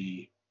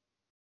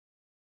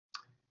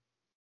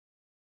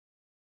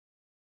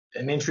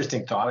an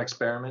interesting thought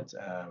experiment.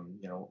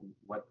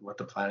 What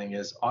the planning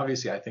is.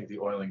 Obviously, I think the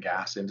oil and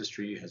gas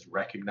industry has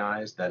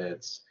recognized that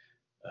it's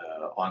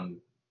on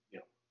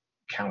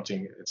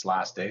counting its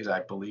last days.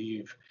 I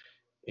believe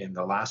in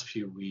the last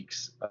few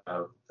weeks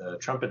of the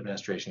Trump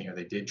administration here,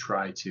 they did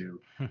try to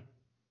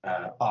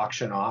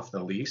auction off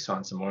the lease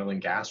on some oil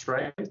and gas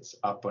rights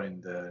up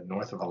in the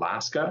north of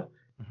Alaska.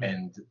 Mm-hmm.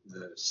 And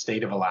the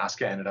state of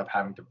Alaska ended up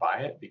having to buy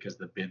it because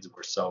the bids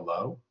were so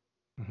low.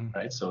 Mm-hmm.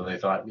 Right. So they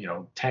thought,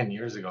 10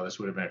 years ago, this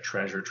would have been a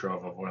treasure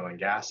trove of oil and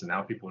gas. And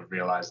now people have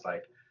realized,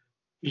 like,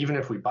 even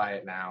if we buy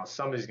it now,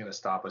 somebody's going to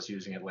stop us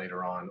using it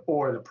later on,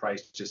 or the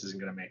price just isn't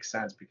going to make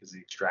sense because the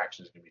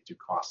extraction is going to be too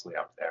costly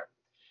up there.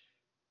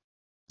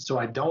 So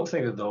I don't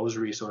think that those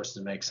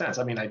resources make sense.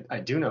 I mean, I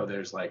do know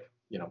there's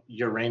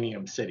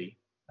Uranium City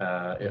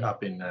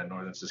up in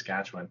northern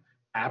Saskatchewan,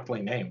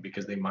 aptly named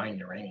because they mine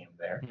uranium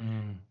there.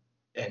 Mm.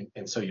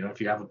 And so,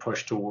 if you have a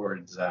push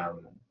towards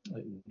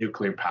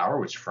nuclear power,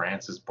 which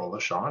France is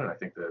bullish on, and I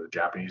think the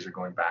Japanese are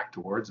going back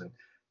towards, and,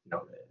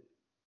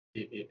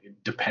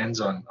 it depends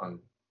on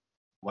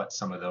what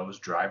some of those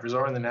drivers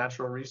are in the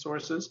natural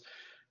resources.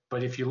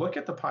 But if you look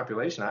at the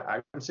population,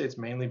 I would say it's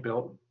mainly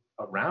built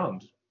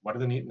around what are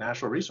the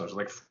natural resources.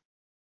 Like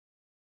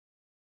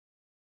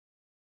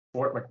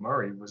Fort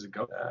McMurray was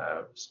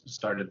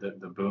started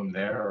the boom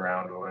there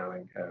around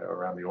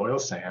around the oil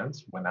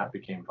sands when that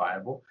became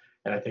viable,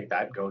 and I think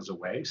that goes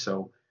away.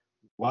 So,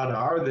 what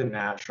are the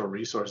natural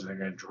resources that are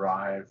going to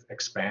drive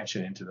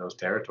expansion into those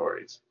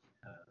territories?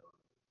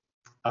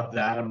 Of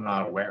that, I'm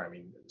not aware. I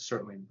mean,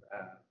 certainly,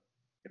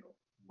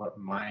 what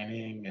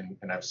mining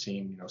and I've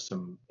seen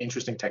some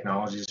interesting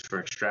technologies for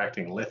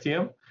extracting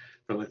lithium,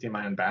 for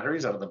lithium-ion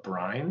batteries out of the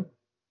brine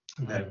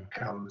that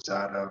comes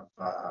out of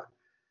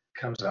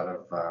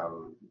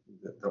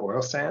the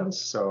oil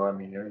sands. So I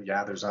mean,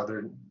 there's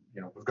other,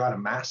 we've got a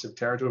massive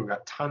territory, we've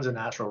got tons of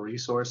natural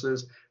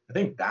resources. I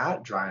think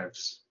that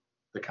drives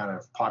the kind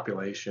of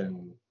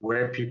population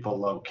where people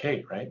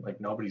locate, right?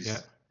 Like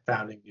nobody's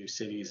founding new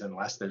cities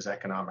unless there's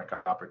economic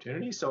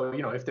opportunity. So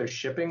if there's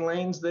shipping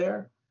lanes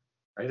there,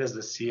 right, as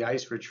the sea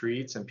ice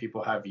retreats and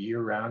people have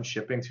year-round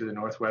shipping through the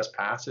Northwest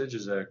Passage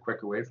is a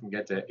quick way from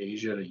get to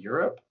Asia to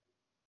Europe.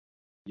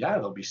 Yeah,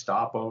 there'll be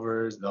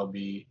stopovers. There'll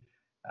be,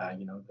 I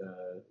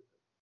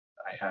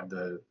had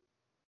the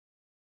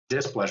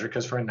displeasure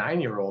because for a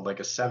 9-year-old, like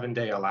a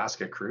 7-day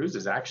Alaska cruise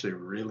is actually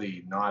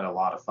really not a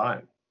lot of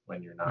fun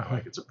when you're not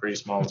like it's a pretty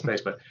small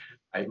space. But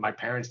my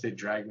parents did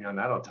drag me on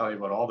that. I'll tell you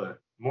about all the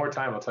more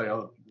time. I'll tell you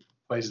all the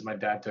places my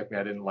dad took me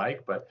I didn't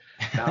like. But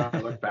now I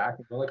look back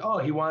and go like, oh,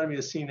 he wanted me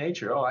to see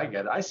nature. Oh, I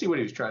get it. I see what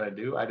he was trying to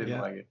do. I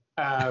didn't like it.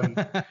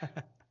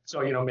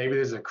 So, maybe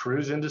there's a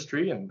cruise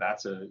industry and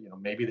that's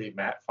maybe they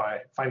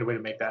find a way to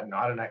make that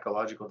not an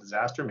ecological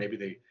disaster. Maybe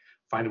they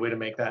find a way to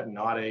make that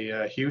not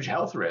a huge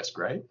health risk,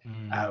 right?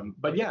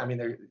 But yeah, I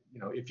mean,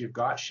 if you've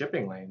got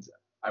shipping lanes,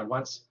 I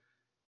once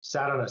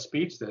sat on a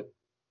speech that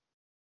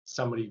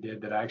somebody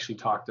did that actually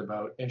talked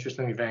about,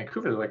 interestingly,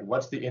 Vancouver. They're like,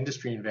 what's the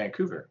industry in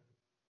Vancouver?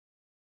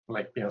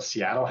 Like,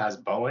 Seattle has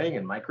Boeing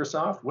and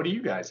Microsoft. What do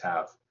you guys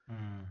have?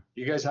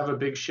 You guys have a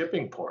big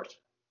shipping port,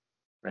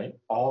 right?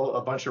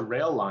 A bunch of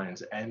rail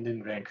lines end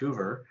in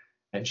Vancouver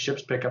and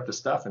ships pick up the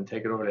stuff and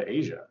take it over to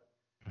Asia.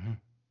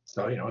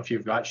 So, if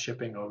you've got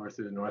shipping over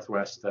through the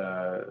Northwest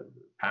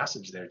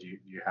Passage there, do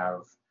you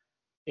have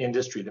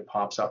industry that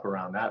pops up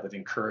around that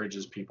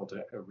encourages people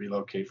to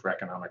relocate for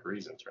economic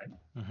reasons, right?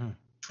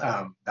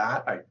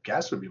 That I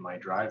guess would be my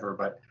driver,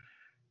 but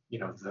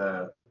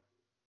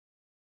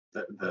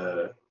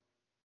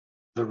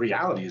the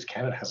reality is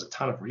Canada has a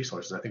ton of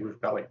resources. I think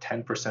we've got like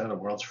 10% of the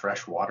world's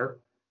fresh water,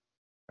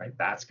 right?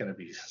 That's going to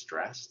be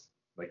stressed.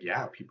 Like,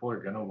 yeah, people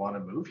are going to want to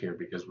move here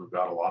because we've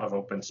got a lot of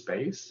open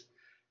space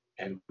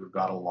and we've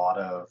got a lot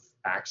of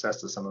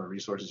access to some of the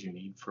resources you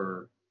need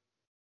for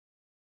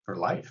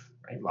life,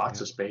 right?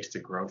 Lots of space to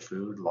grow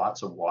food,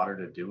 lots of water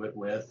to do it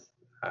with.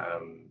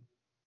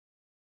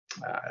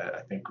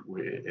 I think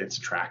it's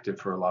attractive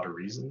for a lot of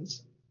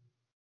reasons,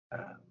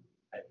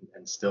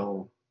 and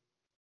still,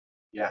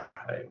 yeah.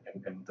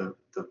 And the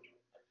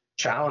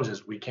challenge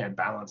is we can't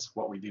balance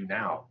what we do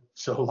now.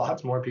 So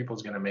lots more people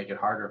is going to make it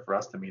harder for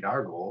us to meet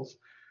our goals,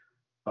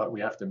 but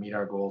we have to meet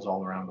our goals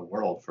all around the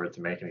world for it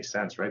to make any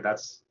sense, right?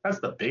 That's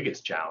the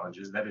biggest challenge,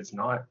 is that it's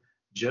not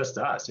just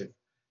us. If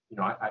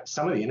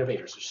some of the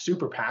innovators are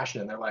super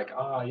passionate and they're like,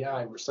 oh yeah,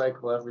 I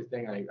recycle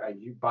everything. I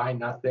buy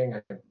nothing.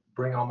 I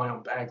bring all my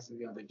own bags.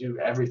 They do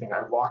everything.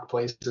 I walk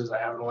places. I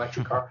have an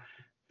electric car.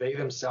 They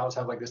themselves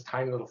have like this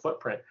tiny little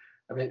footprint.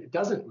 I mean, it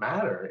doesn't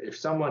matter if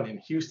someone in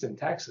Houston,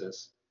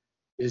 Texas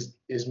is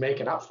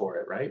making up for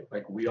it, right?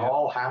 Like we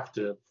all have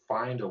to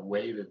find a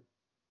way to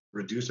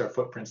reduce our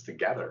footprints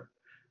together.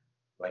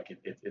 Like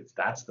it's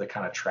that's the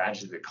kind of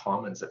tragedy, the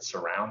commons that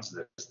surrounds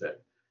this,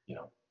 that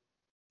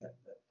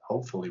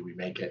hopefully we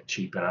make it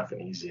cheap enough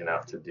and easy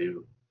enough to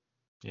do.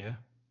 Yeah.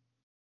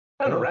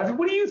 I don't know, Ravi,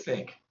 what do you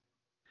think?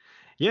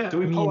 Yeah. Do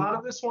we pull out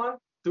of this one?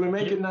 Do we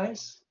make it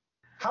nice?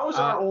 How is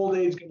our old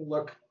age going to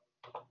look?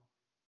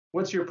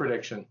 What's your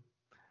prediction?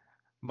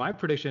 My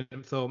prediction,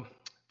 so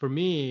for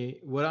me,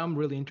 what I'm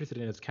really interested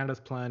in is Canada's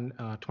plan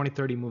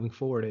 2030 moving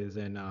forward is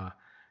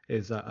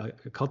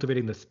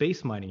cultivating the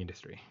space mining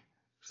industry.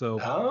 So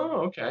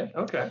okay.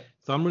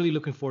 So I'm really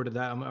looking forward to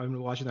that.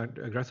 I'm watching that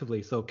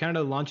aggressively. So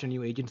Canada launched a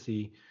new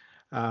agency.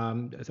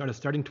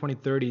 Starting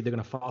 2030, they're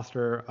going to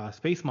foster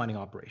space mining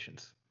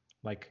operations.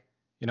 Like,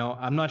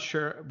 I'm not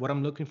sure. What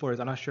I'm looking for is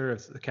I'm not sure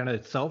if Canada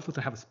itself is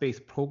going to have a space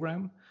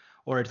program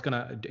or it's going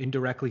to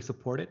indirectly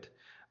support it.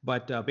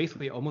 But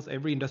basically, almost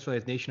every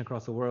industrialized nation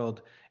across the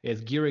world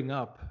is gearing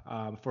up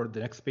for the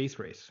next space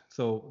race.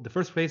 So the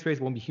first space race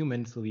won't be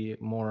humans; it'll be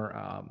more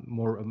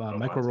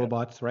micro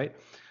robots, right,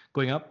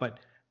 going up. But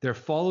they're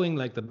following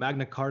like the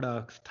Magna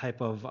Carta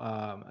type of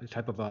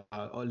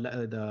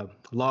the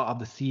law of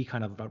the sea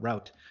kind of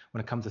route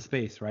when it comes to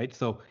space, right?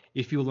 So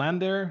if you land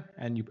there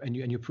and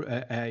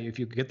if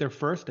you get there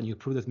first and you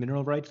prove there's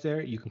mineral rights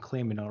there, you can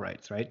claim mineral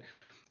rights, right?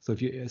 So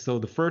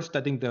the first,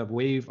 I think the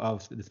wave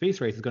of the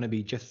space race is going to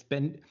be just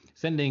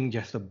sending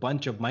just a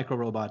bunch of micro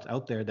robots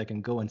out there that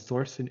can go and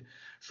source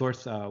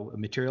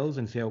materials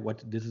and say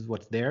this is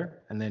what's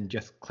there, and then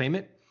just claim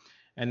it.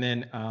 And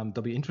then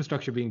there'll be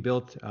infrastructure being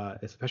built,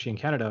 especially in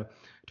Canada,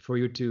 for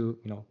you to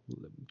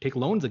take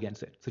loans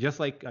against it. So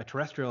just like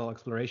terrestrial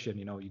exploration,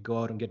 you go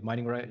out and get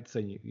mining rights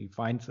and you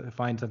find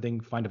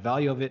something, find a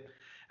value of it,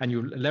 and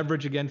you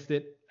leverage against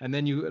it, and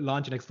then you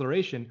launch an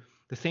exploration.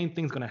 The same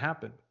thing's going to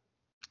happen.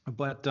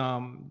 But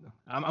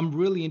I'm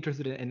really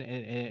interested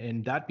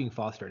in that being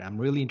fostered. I'm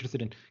really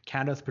interested in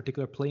Canada's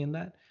particular play in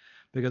that,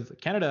 because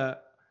Canada,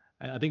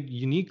 I think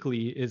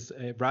uniquely, is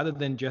rather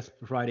than just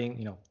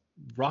providing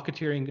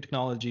rocketeering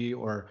technology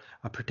or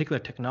a particular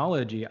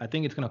technology, I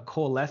think it's going to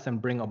coalesce and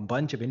bring a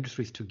bunch of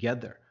industries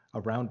together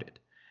around it,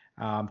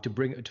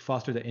 to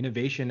foster the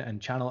innovation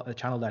and channel that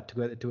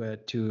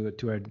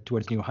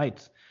towards new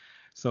heights.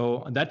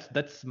 So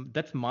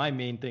that's my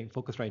main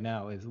focus right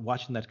now, is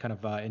watching that kind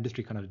of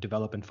industry kind of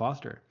develop and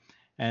foster.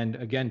 And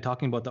again,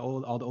 talking about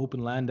all the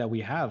open land that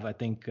we have, I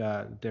think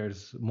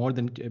there's more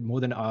than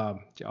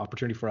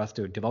opportunity for us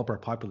to develop our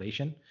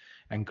population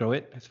and grow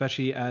it,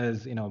 especially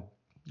as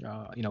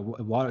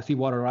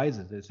seawater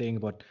rises. They're saying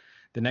about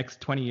the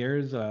next 20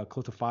 years,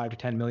 close to 5 to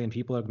 10 million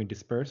people are going to be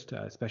dispersed,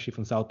 especially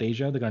from South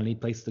Asia. They're going to need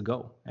places to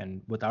go.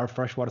 And with our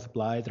freshwater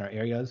supplies and our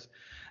areas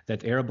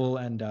that's arable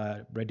and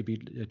ready to be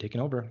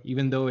taken over,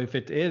 even though if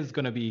it is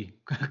going to be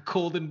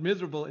cold and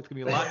miserable, it's going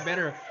to be a lot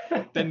better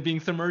than being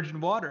submerged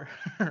in water,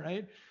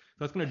 right?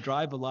 So it's going to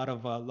drive a lot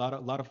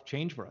of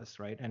change for us,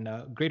 right? And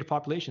greater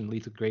population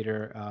leads to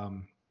greater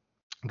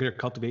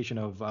cultivation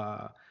of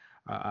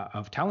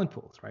talent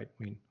pools, right?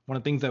 I mean, one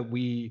of the things that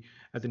we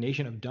as a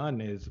nation have done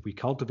is we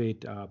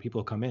cultivate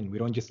people who come in. We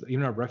don't just,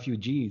 even our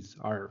refugees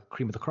are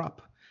cream of the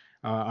crop.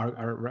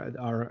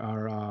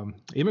 Our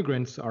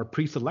immigrants are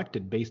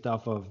pre-selected based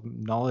off of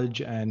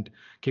knowledge and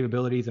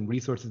capabilities and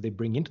resources they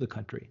bring into the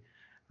country,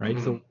 right?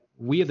 Mm-hmm. So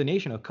we as a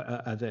nation,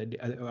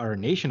 are a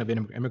nation of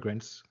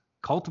immigrants,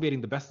 cultivating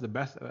the best of the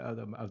best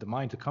of the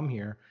mind to come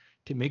here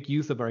to make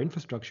use of our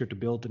infrastructure to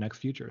build the next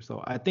future.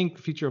 So I think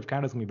the future of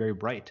Canada is going to be very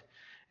bright,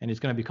 and it's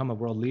going to become a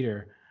world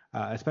leader,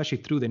 especially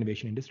through the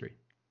innovation industry.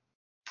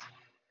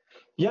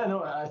 Yeah,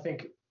 no, I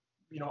think,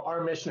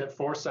 our mission at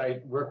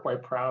Foresight, we're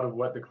quite proud of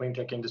what the clean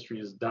tech industry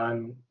has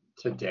done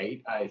to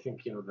date. I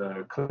think,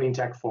 the Clean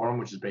Tech Forum,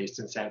 which is based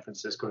in San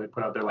Francisco, they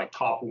put out their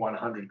top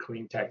 100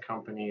 clean tech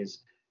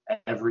companies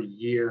every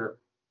year.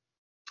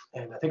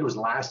 And I think it was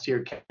last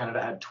year,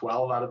 Canada had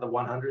 12 out of the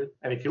 100.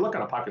 And if you look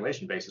on a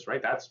population basis, right,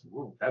 that's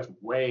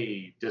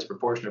way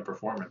disproportionate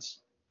performance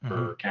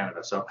for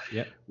Canada. So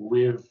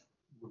we've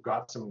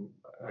got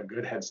a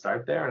good head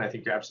start there. And I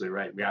think you're absolutely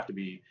right. We have to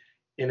be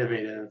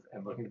innovative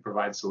and looking to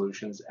provide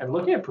solutions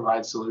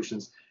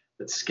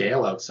that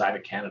scale outside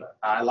of Canada.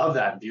 I love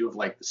that view of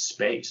the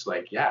space.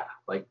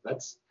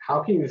 That's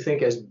how can you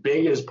think as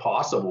big as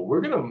possible?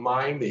 We're going to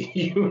mine the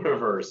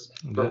universe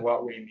for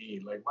what we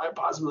need. My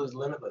possibility is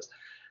limitless.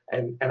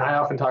 And I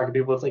often talk to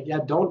people, it's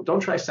don't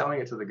try selling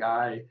it to the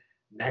guy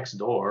next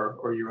door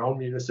or your own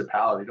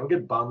municipality. Don't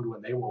get bummed when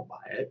they won't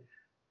buy it.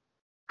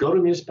 Go to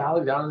a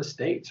municipality down in the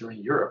States or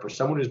in Europe or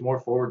someone who's more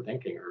forward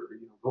thinking, or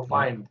go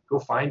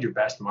find your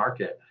best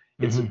market.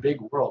 It's a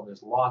big world.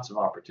 There's lots of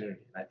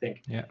opportunity. And I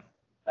think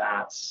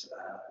that's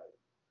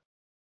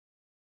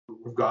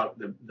we've got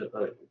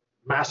the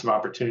massive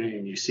opportunity,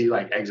 and you see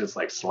exits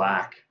like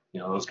Slack,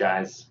 those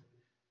guys,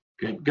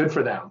 good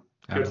for them.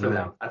 Good for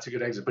them. That's a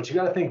good exit. But you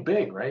got to think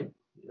big, right?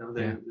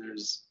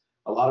 There's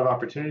a lot of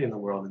opportunity in the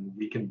world, and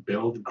we can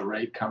build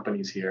great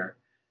companies here,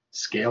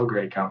 scale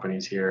great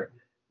companies here,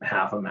 and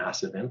have a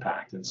massive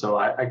impact. And so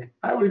I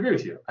would agree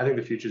with you. I think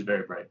the future is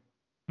very bright.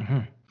 Mm-hmm.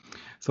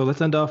 So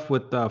let's end off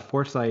with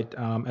Foresight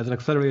as an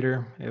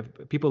accelerator.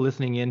 If people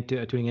tuning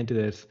into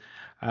this,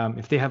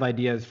 if they have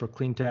ideas for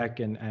clean tech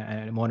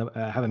and want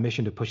to have a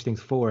mission to push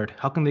things forward,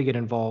 how can they get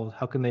involved?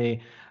 How can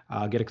they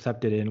get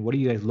accepted? And what are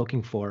you guys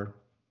looking for?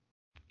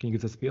 Can you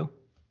give us a spiel?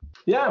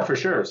 Yeah, for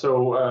sure.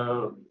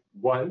 So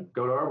one,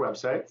 go to our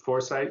website,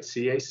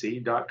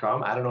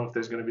 foresightcac.com. I don't know if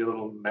there's going to be a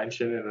little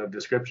mention in the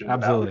description.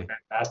 Absolutely.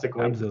 Fantastic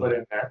link to put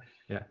in there.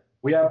 Yeah.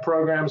 We have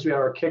programs. We have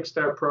our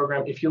Kickstart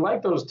program. If you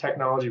like those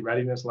technology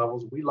readiness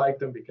levels, we like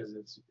them because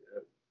it's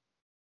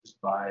used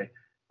by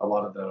a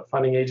lot of the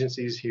funding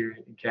agencies here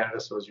in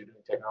Canada. So as you're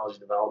doing technology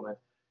development,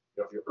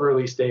 if you're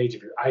early stage,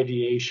 if you're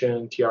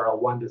ideation,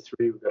 TRL 1 to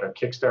 3, we've got our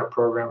Kickstart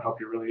program, help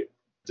you really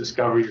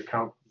discover your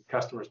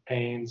customers'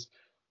 pains.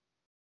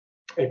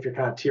 If you're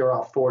kind of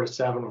TRL 4 to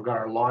 7, we've got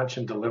our launch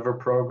and deliver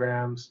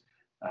programs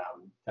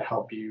to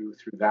help you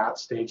through that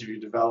stage of your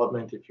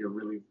development. If you're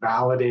really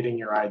validating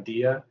your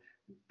idea,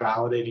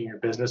 validating your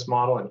business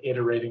model and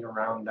iterating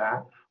around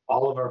that,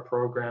 all of our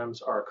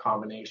programs are a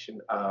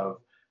combination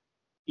of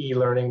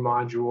e-learning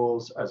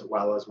modules as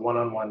well as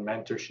one-on-one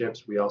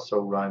mentorships. We also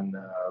run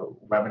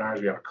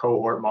webinars. We have a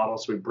cohort model,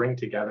 so we bring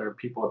together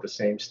people at the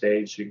same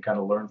stage so you can kind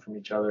of learn from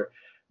each other,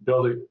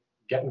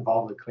 get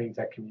involved in the clean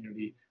tech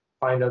community,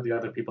 find out the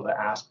other people to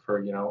ask for,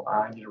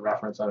 I need a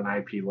reference on an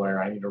IP lawyer.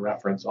 I need a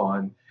reference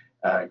on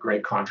a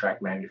great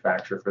contract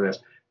manufacturer for this.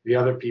 The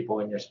other people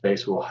in your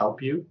space will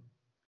help you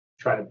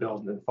try to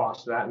build and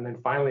foster that. And then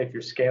finally, if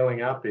you're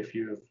scaling up, if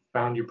you've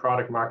found your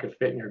product market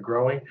fit and you're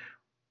growing,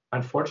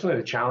 unfortunately,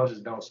 the challenges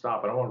don't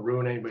stop. I don't want to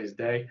ruin anybody's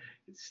day.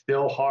 It's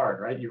still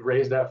hard, right? You've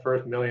raised that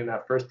first million,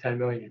 that first 10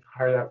 million, you've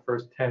hired that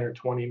first 10 or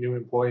 20 new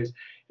employees.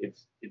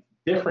 It's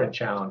different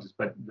challenges,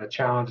 but the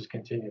challenges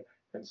continue.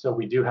 And so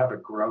we do have a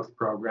growth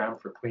program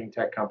for clean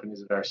tech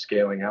companies that are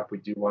scaling up. We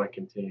do want to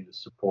continue to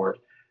support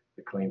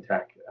the clean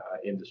tech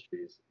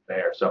industries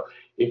there. So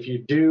if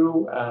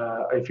you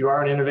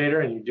are an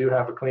innovator and you do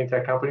have a clean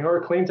tech company or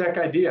a clean tech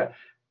idea,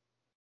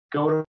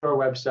 go to our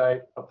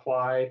website,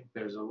 apply.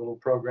 There's a little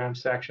program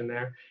section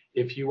there.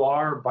 If you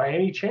are, by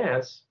any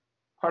chance,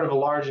 part of a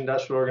large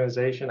industrial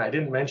organization, I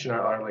didn't mention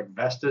our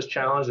Vestas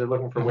challenge. They're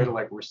looking for a way to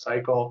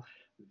recycle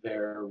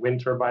their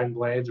wind turbine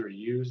blades or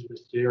used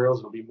materials.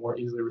 It'll be more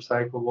easily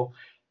recyclable.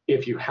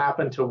 If you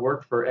happen to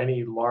work for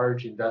any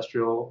large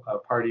industrial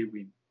party,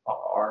 we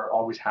are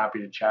always happy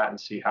to chat and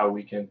see how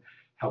we can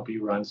help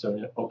you run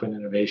some open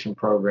innovation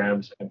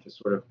programs and to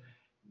sort of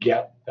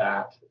get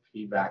that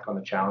feedback on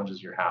the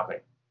challenges you're having.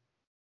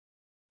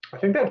 I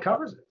think that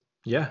covers it.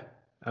 Yeah,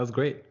 that was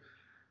great.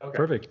 Okay.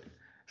 Perfect.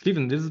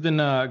 Stephen, this has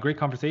been a great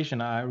conversation.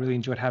 I really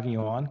enjoyed having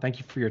you on. Thank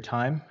you for your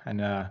time, and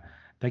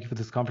thank you for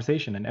this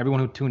conversation. And everyone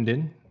who tuned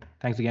in,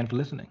 thanks again for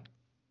listening.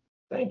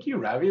 Thank you,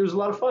 Ravi. It was a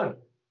lot of fun.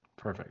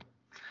 Perfect.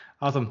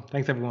 Awesome.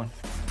 Thanks, everyone.